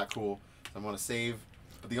like, this is not cool. So I'm going to save.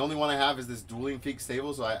 But the only one I have is this Dueling Peak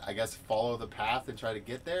stable, so I guess follow the path and try to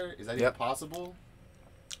get there. Is that even possible?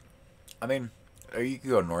 I mean, or you could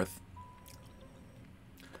go north.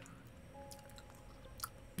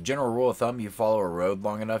 General rule of thumb, you follow a road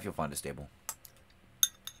long enough, you'll find a stable.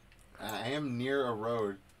 I am near a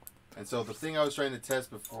road. And so the thing I was trying to test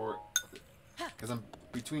before, because I'm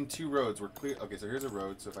between two roads, we're clear. Okay, so here's a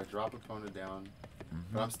road. So if I drop Epona down,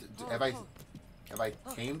 but have I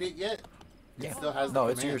tamed it yet? It still has no,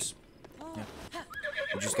 the it's command. yours. Yeah.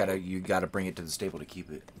 You gotta bring it to the stable to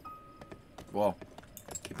keep it. Well,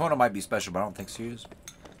 the opponent might be special, but I don't think she is.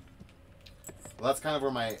 Well, that's kind of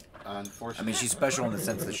where my unfortunate. I mean, she's special in the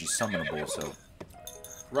sense that she's summonable, so.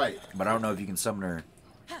 Right. But I don't know if you can summon her.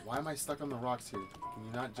 Why am I stuck on the rocks here? Can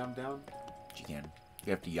you not jump down? She can.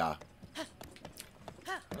 You have to yaw.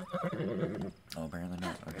 Oh, apparently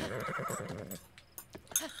not. Okay.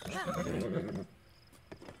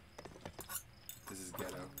 This is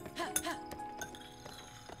ghetto.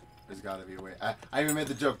 There's gotta be a way. I even made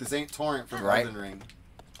the joke. This ain't Torrent from Elden Ring.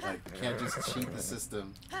 Like, you can't just cheat the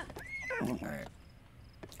system. Alright.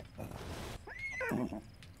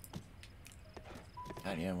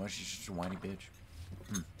 God, yeah, why is she such a whiny bitch?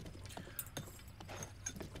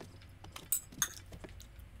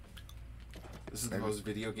 This is the most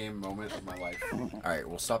video game moment of my life. Alright,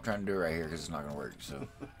 we'll stop trying to do it right here because it's not gonna work, so.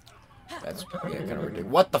 That's, yeah, kind of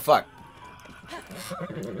ridiculous. What the fuck?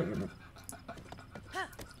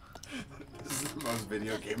 This is the most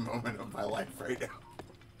video game moment of my life right now.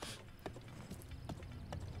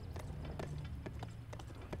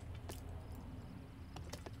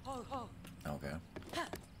 Okay.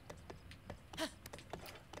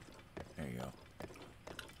 There you go.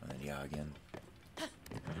 And then yeah, again.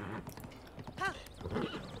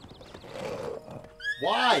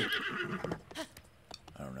 Why?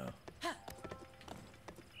 I don't know.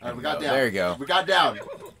 Alright, we got down. There you go. We got down.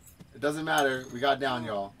 It doesn't matter. We got down,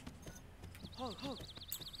 y'all. I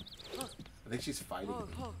think she's fighting me.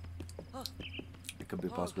 It could be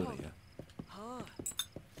a possibility, yeah.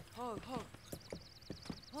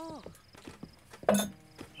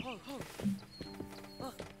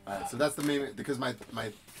 Alright, so that's the main, because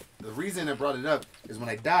the reason I brought it up is when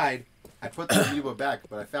I died, I put the Amiibo back,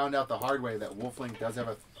 but I found out the hard way that Wolfling does have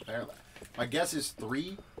a my guess is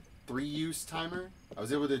three use timer. I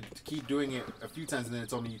was able to keep doing it a few times, and then it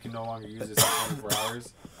told me you can no longer use this for 24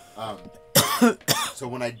 hours. So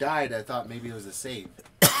when I died, I thought maybe it was a save.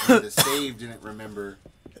 Maybe the save didn't remember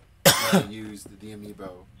that I used the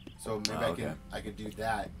Amiibo, so maybe I could do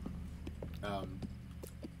that. I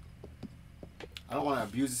don't want to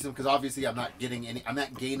abuse the system because obviously I'm not gaining any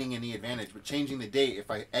advantage. But changing the date,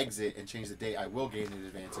 if I exit and change the date, I will gain an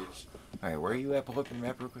advantage. All right, where are you at? Pull up the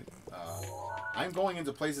map real quick. I'm going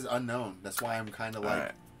into places unknown. That's why I'm kind of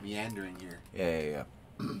like meandering here. Yeah.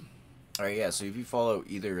 All right, yeah. So if you follow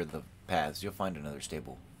either of the paths, you'll find another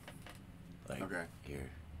stable. Like here.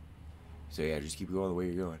 So yeah, just keep going the way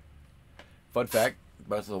you're going. Fun fact: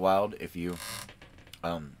 Breath of the Wild, if you get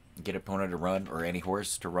an opponent to run or any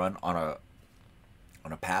horse to run on a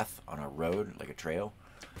path, on a road, like a trail,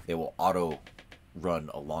 they will auto run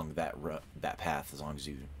along that path as long as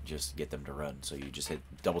you just get them to run. So you just hit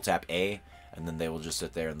double tap A, and then they will just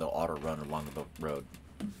sit there and they'll auto run along the road.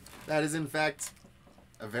 That is in fact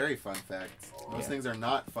a very fun fact. Most things are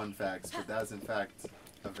not fun facts, but that is in fact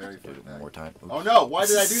a very fun fact. One more time. Oops. Oh no! Why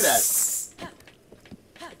did I do that?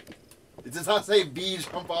 It does not say B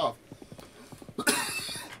jump off.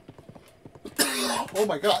 Oh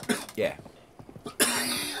my god! Yeah.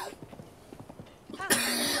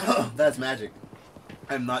 That's magic.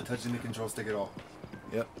 I'm not touching the control stick at all.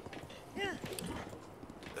 Yep.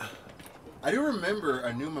 I do remember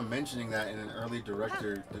Anuma mentioning that in an early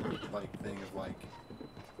director thing of like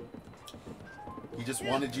he just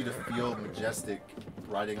wanted you to feel majestic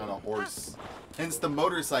riding on a horse. Hence the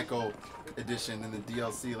motorcycle edition in the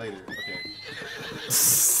DLC later. Okay.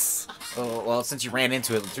 Oh, well, since you ran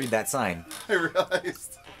into it, let's read that sign.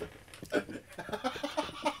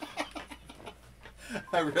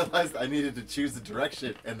 I realized I needed to choose the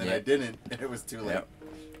direction, and then I didn't, and it was too late. Yep.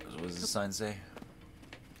 What does the sign say?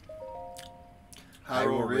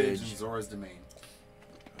 Hyrule Ridge and Zora's Domain.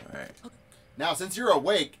 Alright. Now, since you're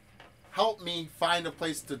awake, help me find a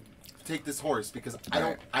place to take this horse, because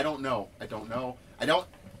I don't know. You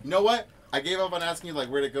know what? I gave up on asking you like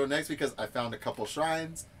where to go next because I found a couple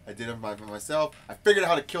shrines. I did them by myself. I figured out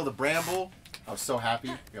how to kill the bramble. I was so happy.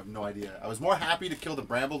 You have no idea. I was more happy to kill the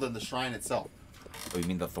bramble than the shrine itself. Oh, you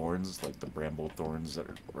mean the thorns? Like the bramble thorns that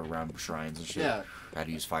are around shrines and shit? Yeah. How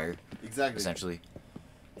to use fire? Exactly. Essentially.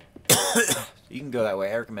 You can go that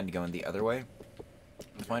way. I recommend going the other way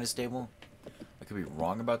to find a stable. I could be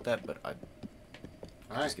wrong about that, but I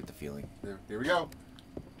just get the feeling. Here we go.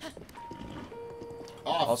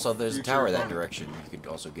 Off. Also, there's a tower that direction you could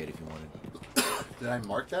also get if you wanted. Did I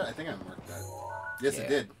mark that? I think I marked that. Yes, it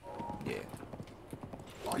did. Yeah.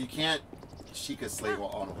 Oh, you can't Sheikah slave while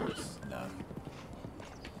on a horse. No.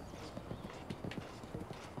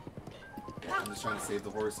 I'm just trying to save the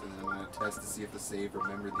horse, and then I'm going to test to see if the save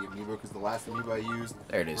remembered the Amiibo, because the last Amiibo I used...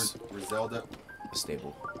 There it is. Zelda. A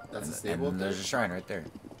stable. That's a stable? And there's a shrine right there.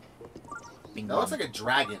 Bing That looks bong. like a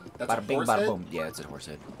dragon. That's Bada a bing, horse bada head? boom. Yeah, it's a horse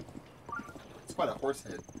head. It's quite a horse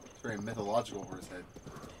head. It's a very mythological horse head.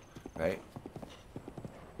 Right?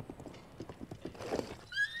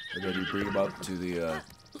 And then you bring him up to the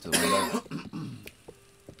window.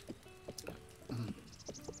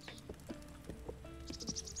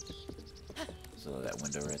 So that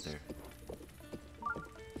window right there.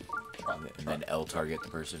 And then L target the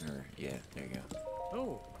person, or yeah, there you go.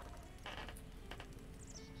 Oh.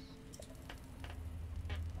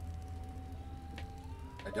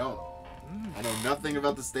 I don't. I know nothing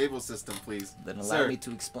about the stable system, please. Then allow Sir, me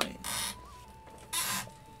to explain.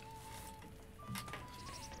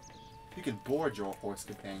 you can board your horse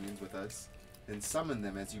companions with us and summon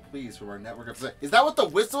them as you please from our network of... Is that what the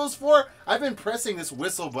whistle is for? I've been pressing this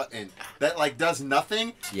whistle button that, like, does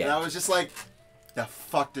nothing. Yeah. And I was just like, the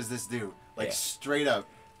fuck does this do? Like, Yeah. straight up.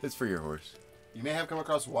 It's for your horse. You may have come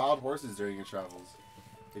across wild horses during your travels.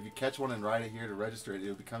 If you catch one and ride it here to register it, it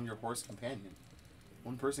will become your horse companion.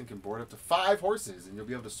 One person can board up to 5 horses, and you'll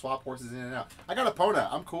be able to swap horses in and out. I got a Pona.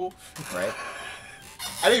 I'm cool. Right?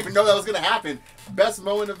 I didn't even know that was going to happen. Best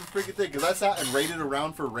moment of the freaking thing, because I sat and waited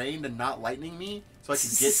around for rain to not lightning me so I could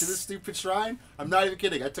get to this stupid shrine. I'm not even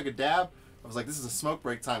kidding. I took a dab. I was like, this is a smoke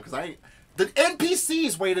break time, because the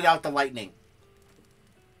NPCs waited out the lightning.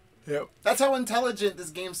 Yep. That's how intelligent this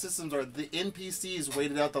game's systems are. The NPCs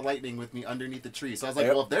waited out the lightning with me underneath the tree. So I was like,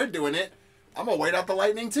 Yep. well, if they're doing it, I'm going to wait out the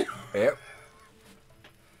lightning too. Yep.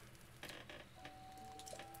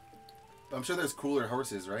 I'm sure there's cooler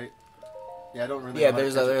horses, right? Yeah, I don't really. Yeah, know how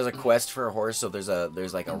to there's a catch quest for a horse. So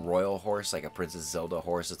there's like a royal horse, like a Princess Zelda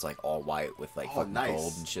horse. It's like all white with like Oh, fucking nice.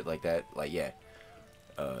 gold and shit like that. Like yeah,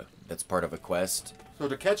 that's part of a quest. So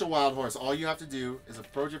to catch a wild horse, all you have to do is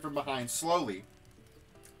approach it from behind slowly,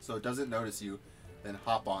 so it doesn't notice you, then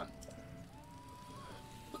hop on.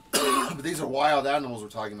 But these are wild animals we're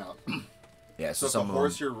talking about. Yeah, So so if the some of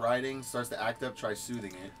horse them, you're riding starts to act up, try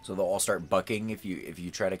soothing it. so they'll all start bucking if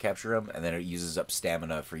you try to capture them, and then it uses up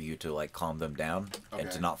stamina for you to like calm them down and Okay.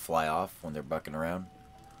 to not fly off when they're bucking around.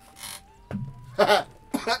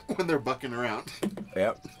 When they're bucking around.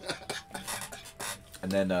 Yep.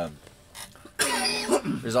 And then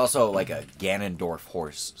there's also like a Ganondorf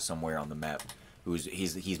horse somewhere on the map.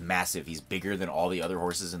 He's massive. He's bigger than all the other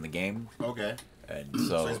horses in the game. Okay. And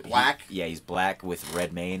so he's black? Yeah, he's black with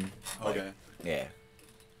red mane. Like, Okay. Yeah.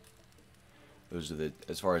 Those are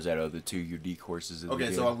as far as I know, the 2 unique horses in the Okay,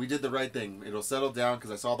 game. so we did the right thing. It'll settle down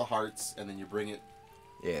because I saw the hearts, and then you bring it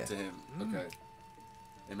yeah. to him. Okay.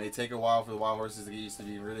 It may take a while for the wild horses to get used to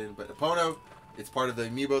being ridden, but Epona, it's part of the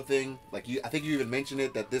Amiibo thing. Like I think you even mentioned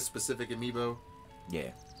it that this specific Amiibo,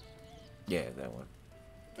 Yeah. Yeah, that one.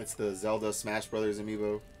 it's the Zelda Smash Brothers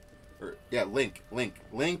Amiibo, or yeah, Link.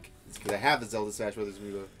 It's because I have the Zelda Smash Brothers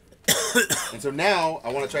Amiibo. And so now I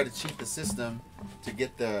want to try to cheat the system to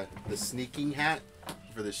get the sneaking hat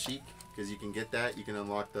for the Sheik, because you can get that. You can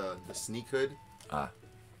unlock the sneak hood. Ah.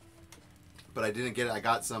 But I didn't get it. I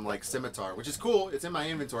got some like scimitar, which is cool. It's in my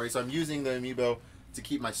inventory, so I'm using the Amiibo to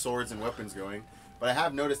keep my swords and weapons going. But I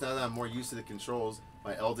have noticed now that I'm more used to the controls,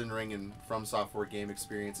 my Elden Ring and From Software game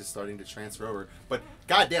experience is starting to transfer over. But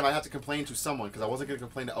goddamn, I have to complain to someone because I wasn't going to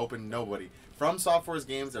complain to open nobody. From Software's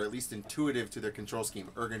games are at least intuitive to their control scheme,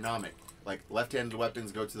 ergonomic. Like left-handed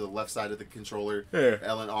weapons go to the left side of the controller, Yeah.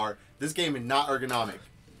 L and R. This game is not ergonomic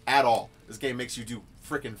at all. This game makes you do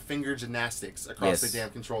freaking finger gymnastics across Yes. the damn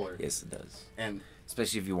controller. Yes, it does. And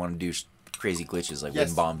Especially if you want to do crazy glitches like Yes.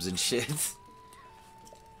 wind bombs and shit. if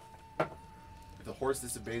the horse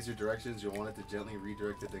disobeys your directions, you'll want it to gently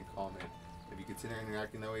redirect it, then calm it. If you continue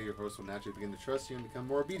interacting that way, your horse will naturally begin to trust you and become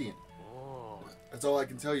more obedient. Oh. That's all I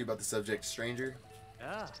can tell you about the subject, stranger.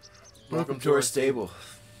 Yeah. Welcome to our stable.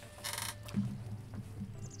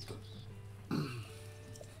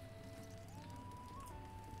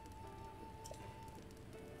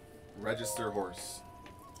 Register horse.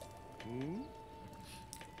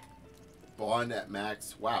 Bond at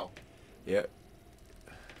max. Wow. Yep.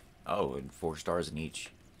 Oh, and 4 stars in each.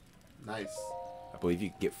 Nice. I believe you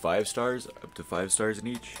can get 5 stars, up to 5 stars in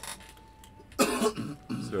each.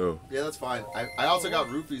 So Yeah, that's fine. I also got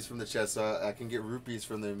rupees from the chest, so I can get rupees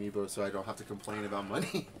from the Amiibo so I don't have to complain about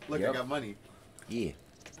money. Look, I Yep. got money. yeah.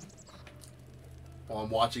 While I'm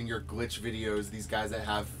watching your glitch videos, these guys that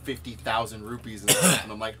have 50,000 rupees and stuff,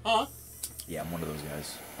 and I'm like, huh? Yeah, I'm one of those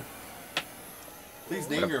guys. Please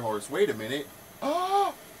name your horse. Wait a minute.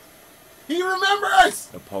 Oh! He remembers!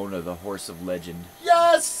 Epona, the horse of legend.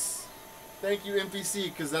 Yes! Thank you, NPC,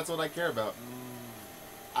 because that's what I care about.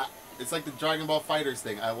 It's like the Dragon Ball Fighters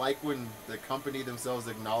thing. I like when the company themselves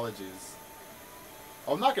acknowledges.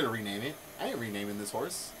 Oh, I'm not going to rename it. I ain't renaming this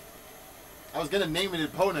horse. I was gonna name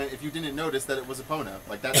it Epona if you didn't notice that it was Epona.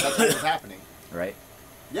 Like that's what was happening. Right?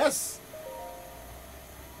 Yes.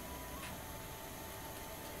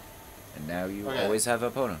 And now you Okay. always have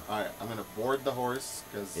Epona. All right, I'm gonna board the horse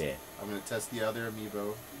because Yeah. I'm gonna test the other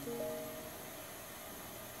amiibo.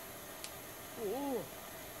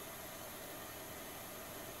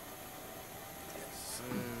 Yes.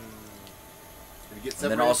 Gonna get And then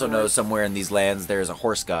separated also from know her. somewhere in these lands there's a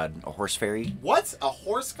horse god, a horse fairy. What? A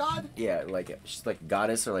horse god? Yeah, like she's like a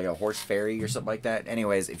goddess or like a horse fairy or something like that.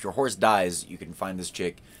 Anyways, if your horse dies, you can find this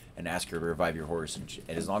chick and ask her to revive your horse. And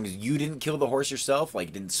as long as you didn't kill the horse yourself,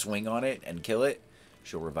 like didn't swing on it and kill it,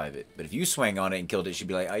 she'll revive it. But if you swang on it and killed it, she'd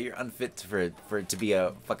be like, "Oh, you're unfit for it to be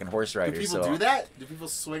a fucking horse rider." Do people do that? Do people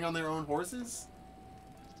swing on their own horses?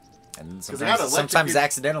 And I got sometimes electrocuted-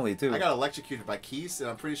 accidentally too. I got electrocuted by Keese, and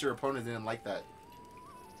I'm pretty sure Epona didn't like that.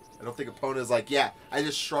 I don't think Epona's like, yeah, I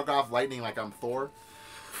just shrug off lightning like I'm Thor.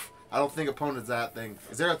 I don't think Epona's that thing.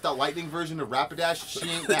 Is there a lightning version of Rapidash? She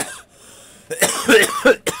ain't that.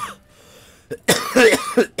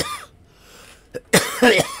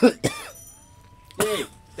 Yay,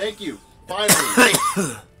 thank you. Finally.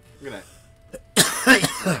 I'm gonna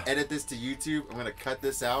edit this to YouTube. I'm gonna cut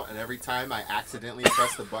this out, and every time I accidentally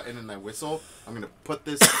press the button and I whistle, I'm gonna put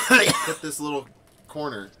this little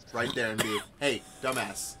corner right there and be, hey,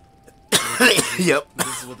 dumbass. Yep.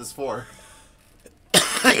 This is what this is for.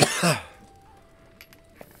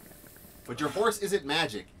 But your horse isn't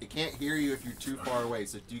magic. It can't hear you if you're too far away.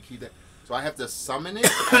 So do you keep that? So I have to summon it.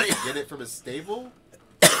 I have to get it from a stable.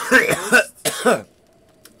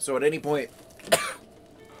 So at any point,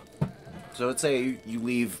 so let's say you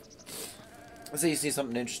leave. Let's say you see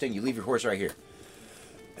something interesting. You leave your horse right here,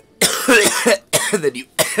 and then you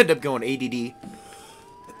end up going ADD,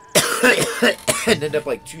 and end up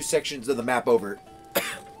like 2 sections of the map over,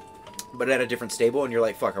 but at a different stable. And you're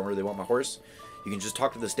like, "Fuck, I really want my horse." You can just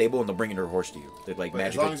talk to the stable, and they'll bring your horse to you. They're like But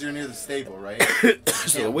magic. as long as you're near the stable, right?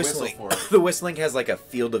 So the whistling, for it. the whistling has like a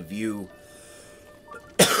field of view.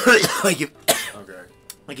 like if Okay.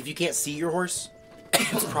 Like, if you can't see your horse,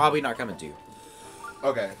 it's probably not coming to you.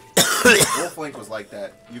 Okay. Wolflink was like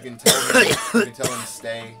that. You can tell him to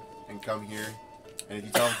stay and come here. And if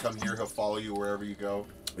you tell him come here, he'll follow you wherever you go.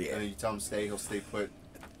 Yeah. And if you tell him stay, he'll stay put.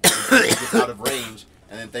 Until he gets out of range.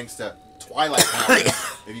 And then thanks to Twilight powers,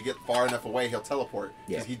 if you get far enough away, he'll teleport.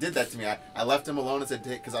 Yeah. He did that to me. I left him alone and said,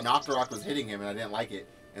 because an Octorok was hitting him and I didn't like it.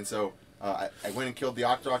 And so I went and killed the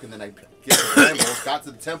Octorok, and then I get to the temple, got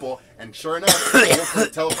to the temple, and sure enough,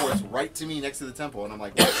 Wolflink teleports right to me next to the temple. And I'm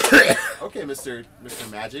like, what? Okay, Mr.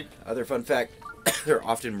 Magic. Other fun fact, there are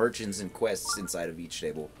often merchants and quests inside of each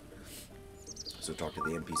stable. So talk to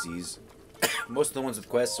the NPCs. Most of the ones with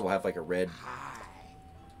quests will have like a red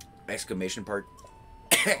exclamation mark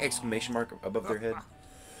above their head.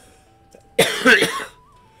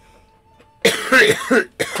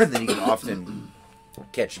 And then you can often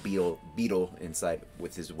catch Beetle inside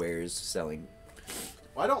with his wares selling.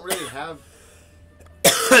 Well, I don't really have.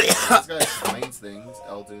 This guy explains things.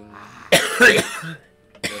 Elton.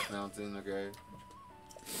 Death Mountain, okay.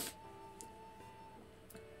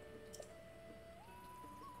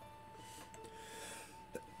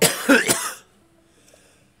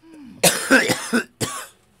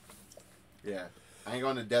 Yeah. I ain't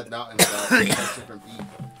going to Death Mountain without protection from Pete.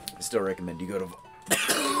 I still recommend you go to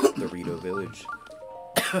the Rito Village.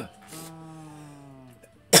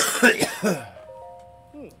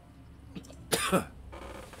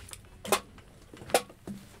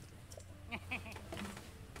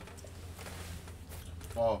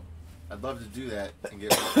 Well, I'd love to do that and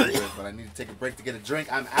get more good, but I need to take a break to get a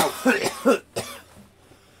drink. I'm out.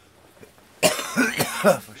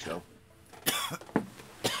 For sure.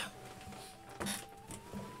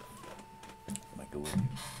 Might go with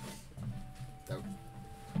you.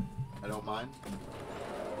 I don't mind.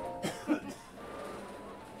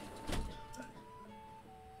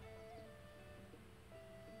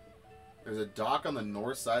 There's a dock on the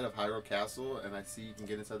north side of Hyrule Castle, and I see you can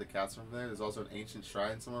get inside the castle from there. There's also an ancient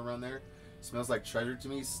shrine somewhere around there. Smells like treasure to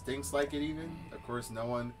me. Stinks like it even. Of course, no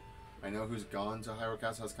one I know who's gone to Hyrule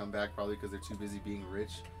Castle has come back, probably because they're too busy being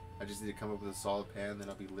rich. I just need to come up with a solid pan, then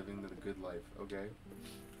I'll be living the good life. Okay?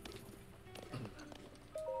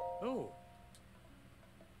 Oh.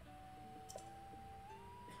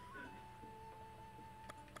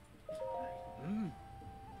 Mm.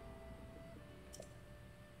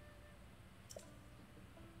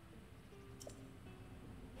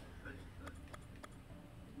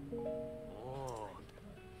 Oh.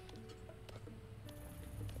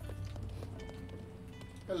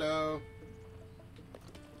 Hello.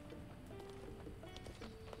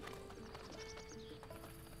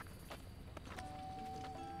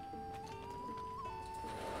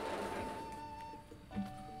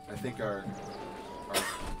 think our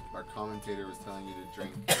commentator was telling you to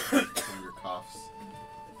drink from your coughs.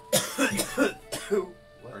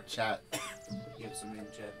 Our chat. You have somebody in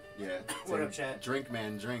the chat. Yeah. What up, chat? Drink,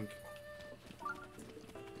 man, drink.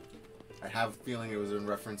 I have a feeling it was in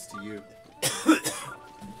reference to you.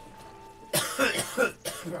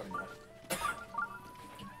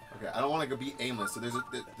 Okay, I don't want to go be aimless. So there's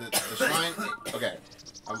the shrine. Okay,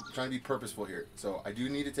 I'm trying to be purposeful here. So I do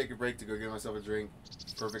need to take a break to go get myself a drink.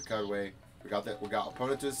 Perfect cutaway. We got that. We got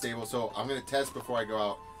opponent to the stable. So I'm gonna test before I go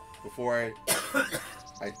out. Before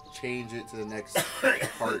I change it to the next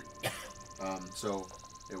part. So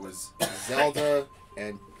it was Zelda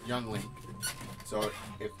and Young Link. So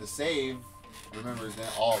if the save remembers, then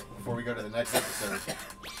before we go to the next episode,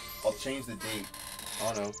 I'll change the date.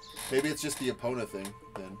 I don't know. Maybe it's just the Epona thing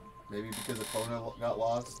then. Maybe because Epona got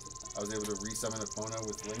lost, I was able to resummon Epona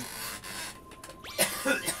with Link.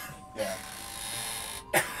 Yeah.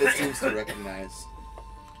 It seems to recognize.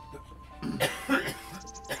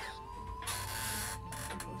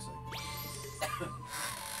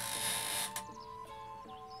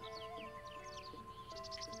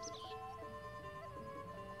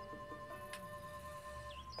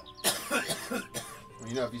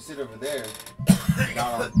 You know, if you sit over there,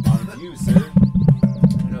 not on view, sir.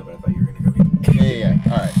 I know, but I thought you were gonna go get. Yeah.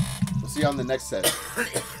 All right. We'll see you on the next set.